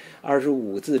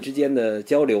25字之间的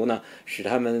交流呢，使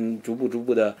他们逐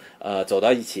步的走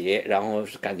到一起，然后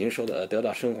感情得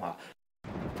到升华。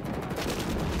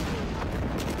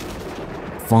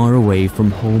Far away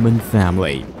from home and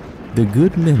family, the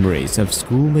good memories of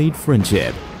schoolmate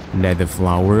friendship let the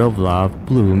flower of love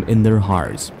bloom in their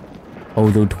hearts.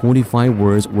 Although 25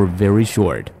 words were very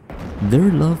short, their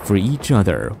love for each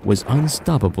other was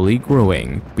unstoppably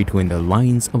growing between the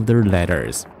lines of their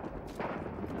letters.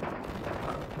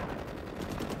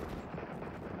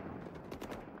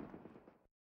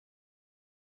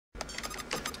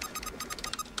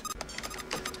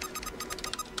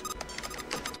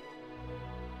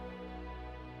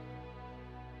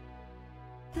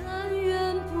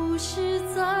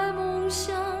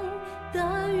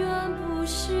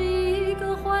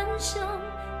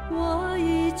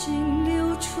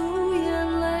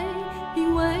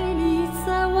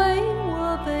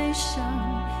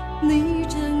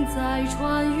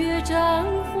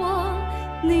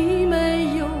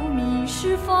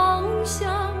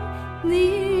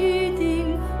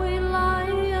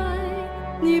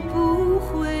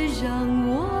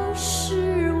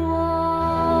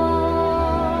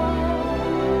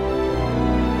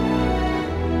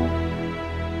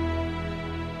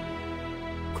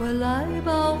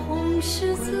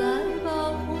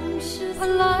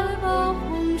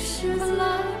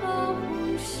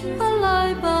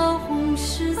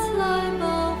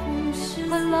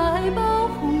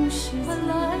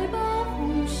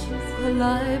 快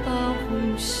来吧，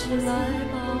红十字，来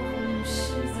吧，红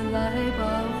十字，来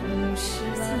吧，红十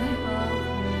字，来吧，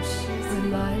红十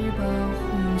字，来吧，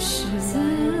红十字，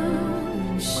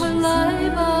快来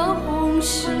吧，红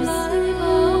十字，来吧，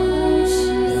红十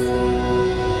字。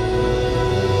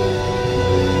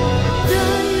但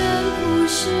愿不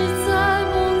是在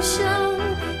梦想，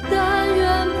但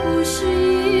愿不是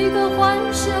一个幻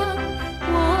想，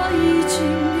我已经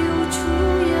流出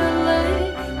眼泪，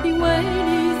因为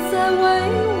你在为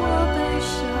我悲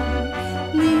伤，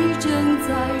你正在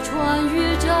穿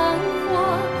越战火，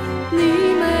你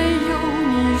没有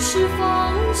迷失方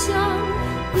向，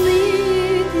你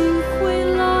一定会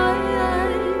来，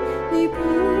你不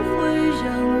会让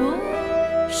我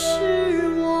失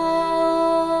望。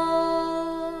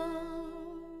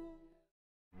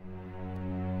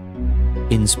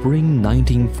 In spring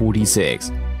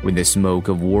 1946, when the smoke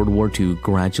of World War II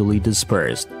gradually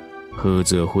dispersed, He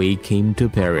Zihui came to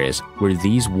Paris, where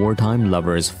these wartime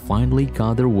lovers finally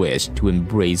got their wish to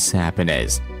embrace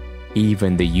happiness.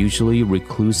 Even the usually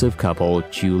reclusive couple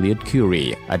Juliette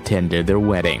Curie attended their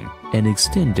wedding and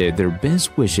extended their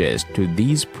best wishes to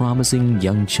these promising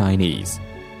young Chinese.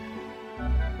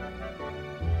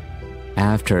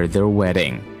 After their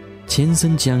wedding, Qian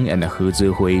Senjiang and He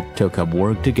Zihui took up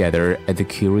work together at the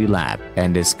Curie lab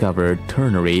and discovered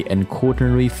ternary and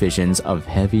quaternary fissions of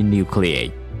heavy nuclei.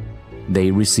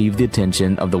 They received the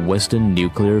attention of the Western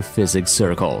nuclear physics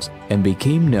circles and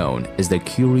became known as the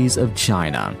Curies of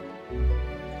China.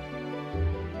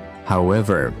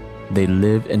 However, they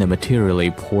lived in a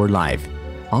materially poor life,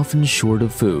 often short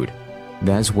of food.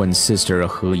 That's when Sister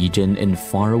He Yizhen in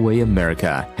faraway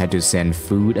America had to send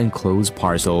food and clothes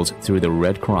parcels through the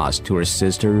Red Cross to her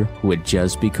sister who had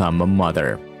just become a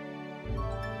mother.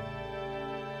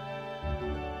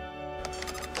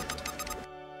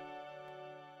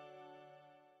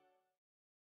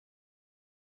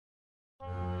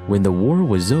 When the war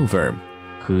was over,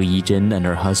 He Yizhen and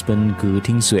her husband Ge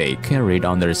Tingsui carried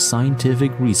on their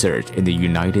scientific research in the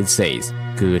United States.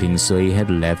 Ge Tingsui had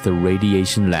left the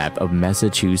radiation lab of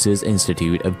Massachusetts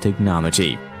Institute of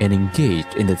Technology and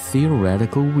engaged in the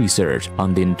theoretical research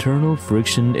on the internal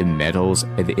friction in metals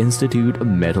at the Institute of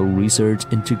Metal Research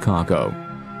in Chicago.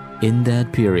 In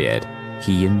that period,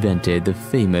 he invented the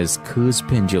famous Ke's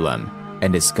pendulum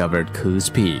and discovered Ke's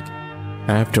peak,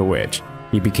 after which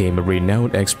he became a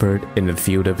renowned expert in the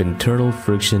field of internal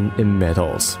friction in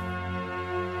metals.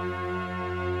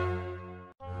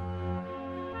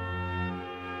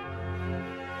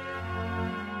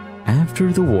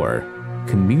 After the war,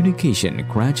 communication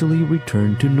gradually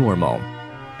returned to normal,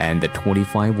 and the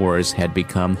 25 wars had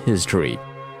become history.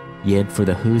 Yet for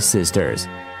the He sisters,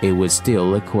 it was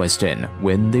still a question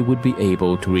when they would be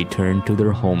able to return to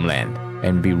their homeland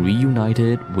and be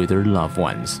reunited with their loved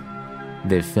ones.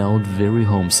 They felt very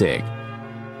homesick.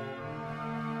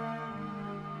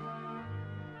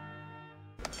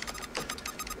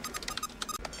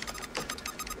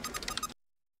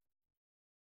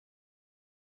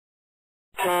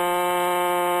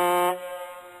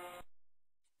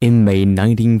 In May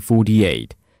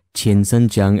 1948, Qian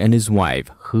Senjiang and his wife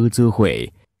He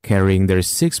Zihui, carrying their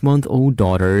 6-month-old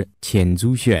daughter Qian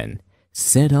Zuxuan,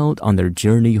 set out on their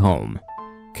journey home,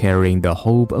 carrying the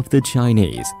hope of the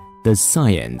Chinese that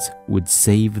science would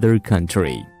save their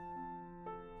country.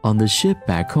 On the ship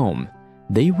back home,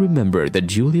 they remembered the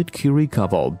Juliette Curie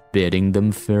couple bidding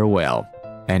them farewell,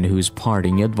 and whose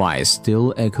parting advice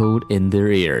still echoed in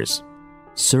their ears: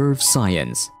 serve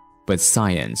science, but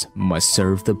science must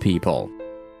serve the people.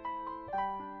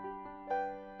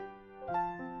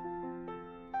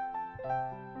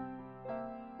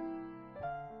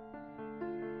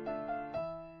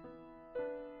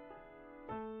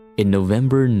 In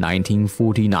November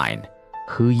 1949,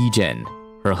 He Yizhen,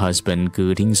 her husband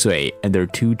Ge Tingsui, and their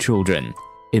 2 children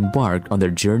embarked on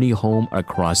their journey home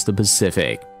across the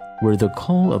Pacific, where the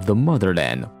call of the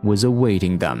motherland was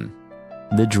awaiting them.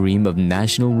 The dream of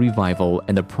national revival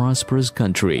and a prosperous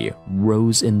country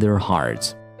rose in their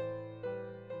hearts.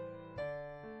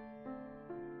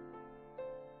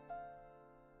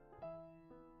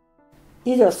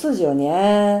 1949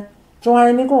年中华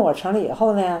人民共和国成立以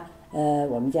后呢，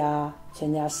我们家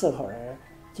全家4口人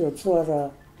就坐着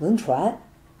轮船，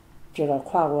这个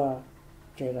跨过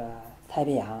这个太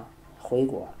平洋回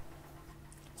国，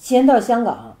先到香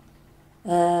港，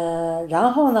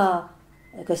然后呢，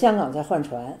搁香港再换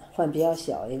船，换比较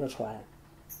小的一个船，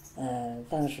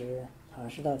当时好像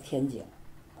是到天津，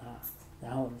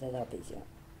然后我们再到北京。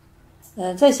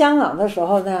在香港的时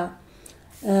候呢，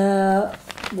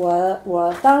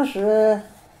我当时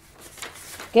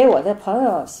给我的朋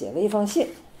友写了一封信，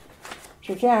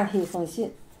是这样的一封信，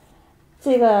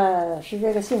这个是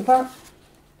这个信封，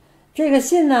这个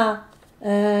信呢，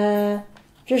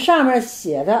这上面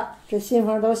写的，这信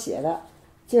封都写的，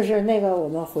就是那个我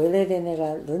们回来的那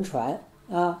个轮船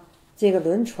啊，这个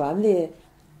轮船的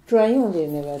专用的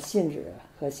那个信纸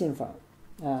和信封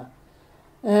啊。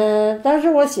当时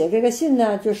我写这个信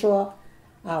呢，就说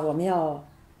啊，我们要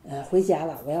回家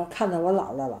了，我要看到我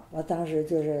姥姥了。我当时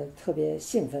就是特别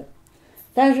兴奋，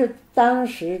但是当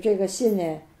时这个信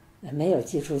呢没有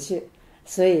寄出去，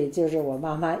所以就是我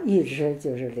妈妈一直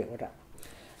就是留着。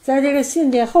在这个信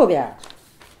的后边，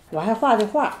我还画的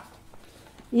画，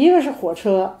一个是火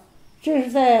车，这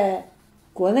是在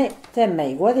国内，在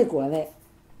美国的国内，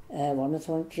我们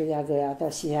从芝加哥呀到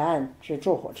西海岸是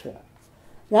坐火车。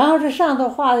然后这上头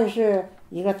画的是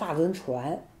一个大轮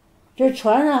船，这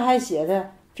船上还写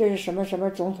的这是什么什么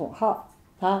总统号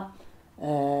啊，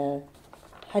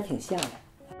还挺像的。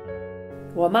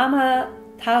我妈妈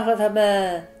她和他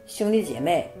们兄弟姐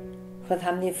妹和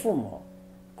他们的父母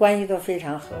关系都非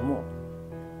常和睦，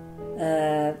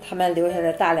他们留下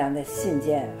了大量的信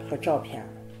件和照片。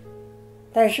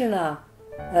但是呢，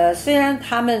虽然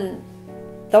他们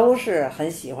都是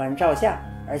很喜欢照相，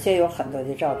而且有很多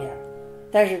的照片。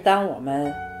但是当我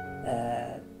们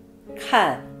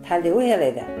看他留下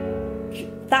来的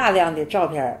大量的照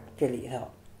片这里头，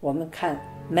我们看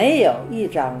没有一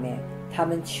张呢他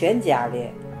们全家的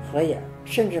合影，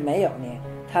甚至没有呢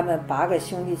他们8个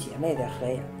兄弟姐妹的合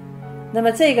影。那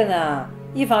么这个呢，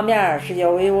一方面是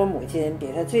由于我母亲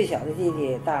比他最小的弟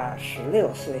弟大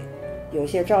16岁，有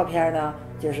些照片呢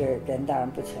就是人当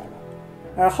然不全了。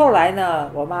而后来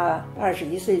呢，我妈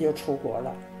21岁就出国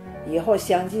了。以后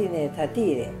相继呢，他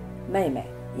弟弟、妹妹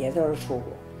也都是出国。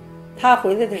他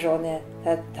回来的时候呢，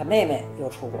他妹妹又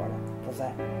出国了，不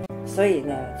在。所以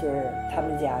呢，就是他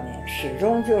们家呢，始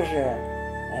终就是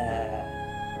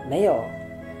没有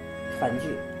团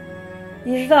聚。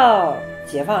一直到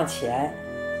解放前，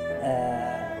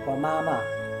我妈妈、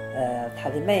她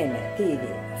的妹妹、弟弟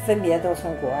分别都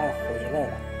从国外回来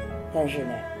了，但是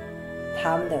呢，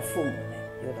他们的父母呢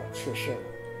又都去世了，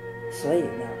所以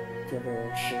呢。就是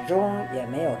始终也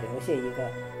没有留下一个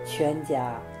全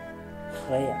家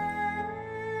合影。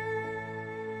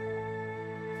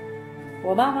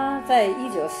我妈妈在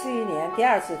1941年第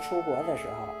2次出国的时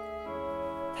候，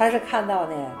她是看到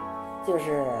呢，就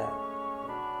是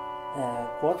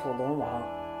国土沦亡，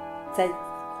在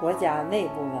国家内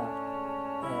部呢，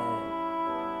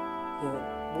有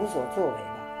无所作为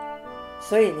吧，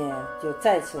所以呢，就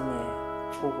再次呢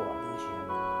出国留学。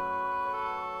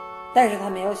但是他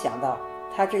没有想到，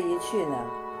他这一去呢，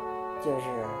就是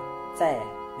再也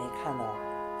没看到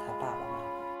他爸爸妈妈。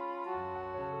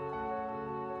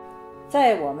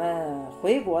在我们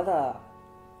回国的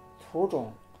途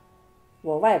中，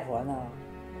我外婆呢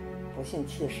不幸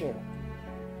去世了，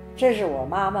这是我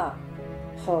妈妈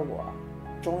和我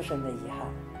终身的遗憾。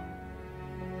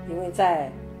因为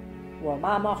在我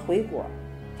妈妈回国，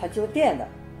她就惦着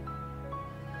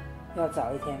要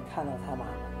早一天看到她妈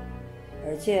妈。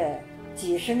而且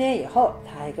几十年以后，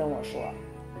他还跟我说：“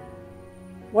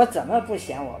我怎么不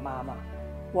想我妈妈？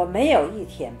我没有一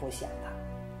天不想她。”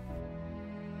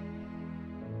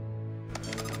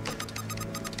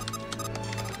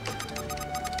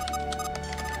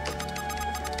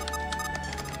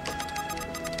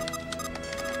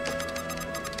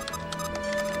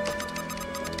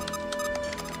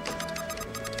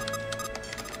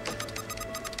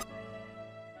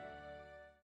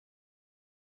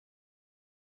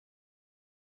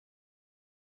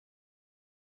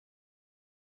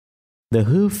 The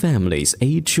He family's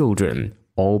 8 children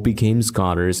all became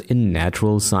scholars in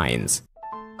natural science.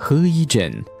 He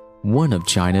Yizhen, one of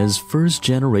China's first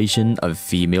generation of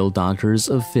female doctors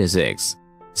of physics,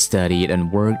 studied and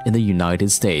worked in the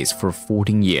United States for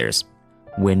 14 years.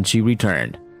 When she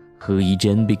returned, He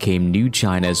Yizhen became New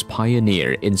China's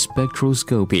pioneer in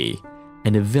spectroscopy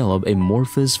and developed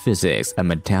amorphous physics and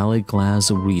metallic glass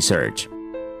research.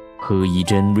 He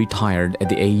Yizhen retired at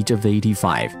the age of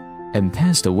 85 and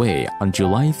passed away on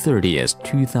July 30th,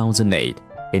 2008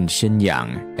 in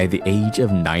Shenyang at the age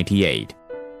of 98.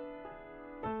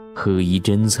 He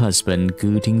Yizhen's husband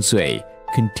Ge Tingsui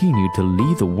continued to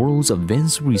lead the world's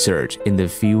advanced research in the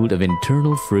field of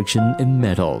internal friction in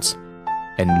metals,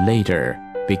 and later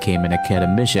became an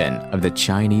academician of the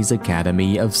Chinese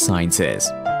Academy of Sciences.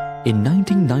 In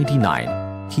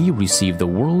 1999, he received the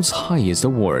world's highest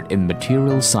award in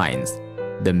material science,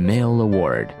 the Mail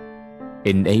Award.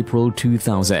 In April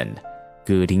 2000,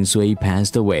 Ge Tingsui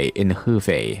passed away in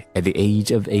Hefei at the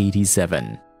age of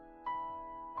 87.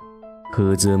 He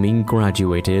Zeming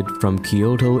graduated from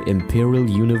Kyoto Imperial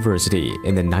University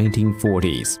in the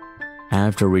 1940s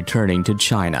After returning to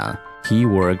China, he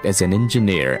worked as an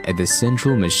engineer at the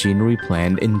Central Machinery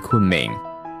Plant in Kunming.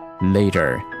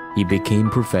 Later, he became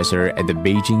professor at the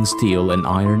Beijing Steel and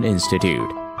Iron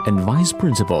Institute and vice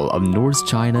principal of North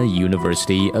China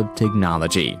University of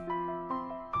Technology.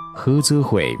 He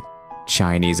Zihui,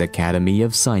 Chinese Academy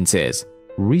of Sciences,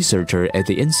 researcher at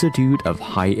the Institute of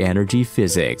High Energy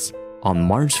Physics. On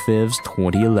March 5,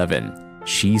 2011,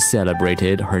 she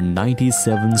celebrated her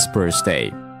 97th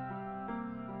birthday.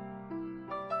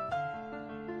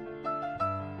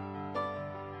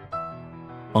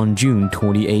 On June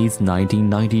 28,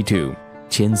 1992,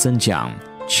 Qian Sanjiang,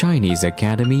 Chinese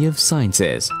Academy of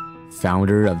Sciences,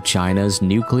 founder of China's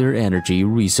nuclear energy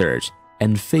research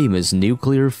and famous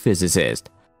nuclear physicist,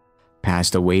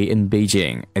 passed away in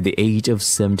Beijing at the age of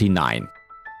 79.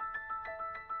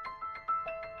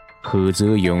 He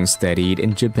Ziyong studied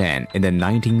in Japan in the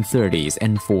 1930s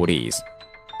and 40s.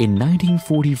 In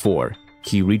 1944,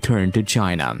 he returned to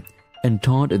China and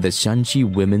taught at the Shanxi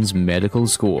Women's Medical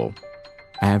School.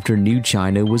 After New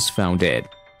China was founded,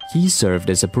 he served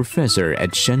as a professor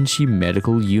at Shanxi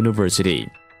Medical University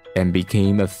and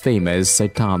became a famous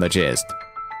cytologist.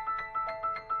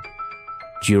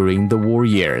 During the war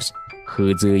years,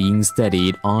 He Ziying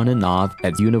studied on and off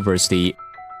at university.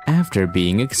 After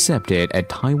being accepted at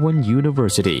Taiwan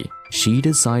University, she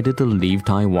decided to leave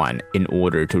Taiwan in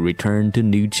order to return to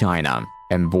New China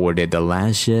and boarded the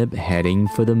last ship heading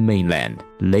for the mainland.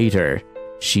 Later,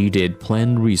 she did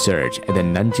plant research at the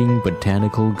Nanjing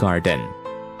Botanical Garden.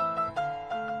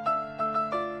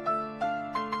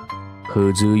 He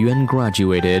Ziyuan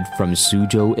graduated from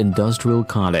Suzhou Industrial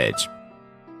College.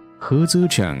 He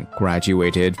Zicheng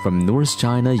graduated from North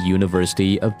China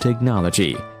University of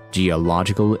Technology,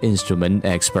 geological instrument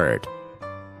expert.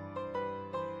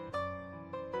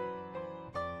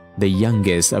 The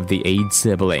youngest of the 8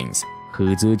 siblings, He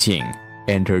Ziqing,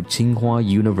 entered Tsinghua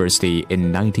University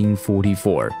in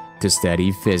 1944 to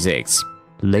study physics.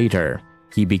 Later,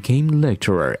 he became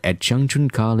lecturer at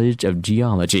Changchun College of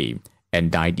Geology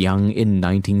and died young in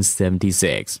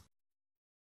 1976.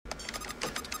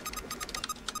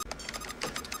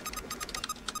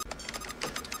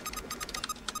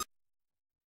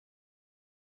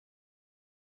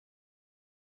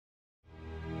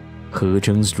 He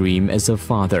Cheng's dream as a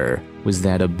father was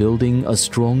that of building a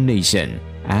strong nation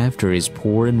after his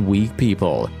poor and weak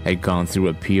people had gone through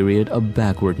a period of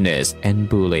backwardness and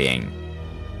bullying.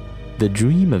 The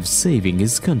dream of saving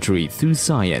his country through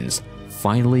science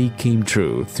finally came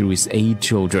true through his 8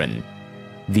 children.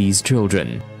 These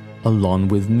children, along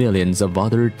with millions of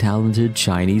other talented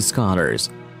Chinese scholars,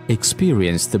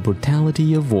 experienced the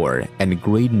brutality of war and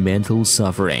great mental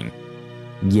suffering.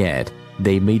 Yet,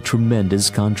 they made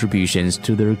tremendous contributions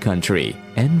to their country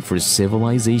and for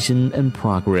civilization and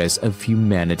progress of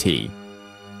humanity.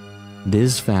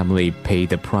 This family paid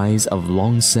the price of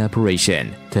long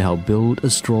separation to help build a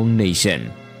strong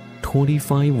nation.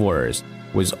 25 years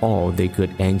was all they could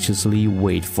anxiously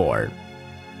wait for.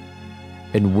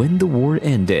 And when the war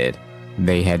ended,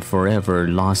 they had forever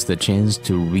lost the chance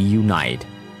to reunite.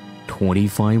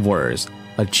 25 years,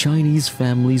 a Chinese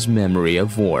family's memory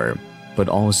of war, but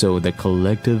also the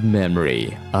collective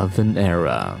memory of an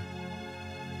era.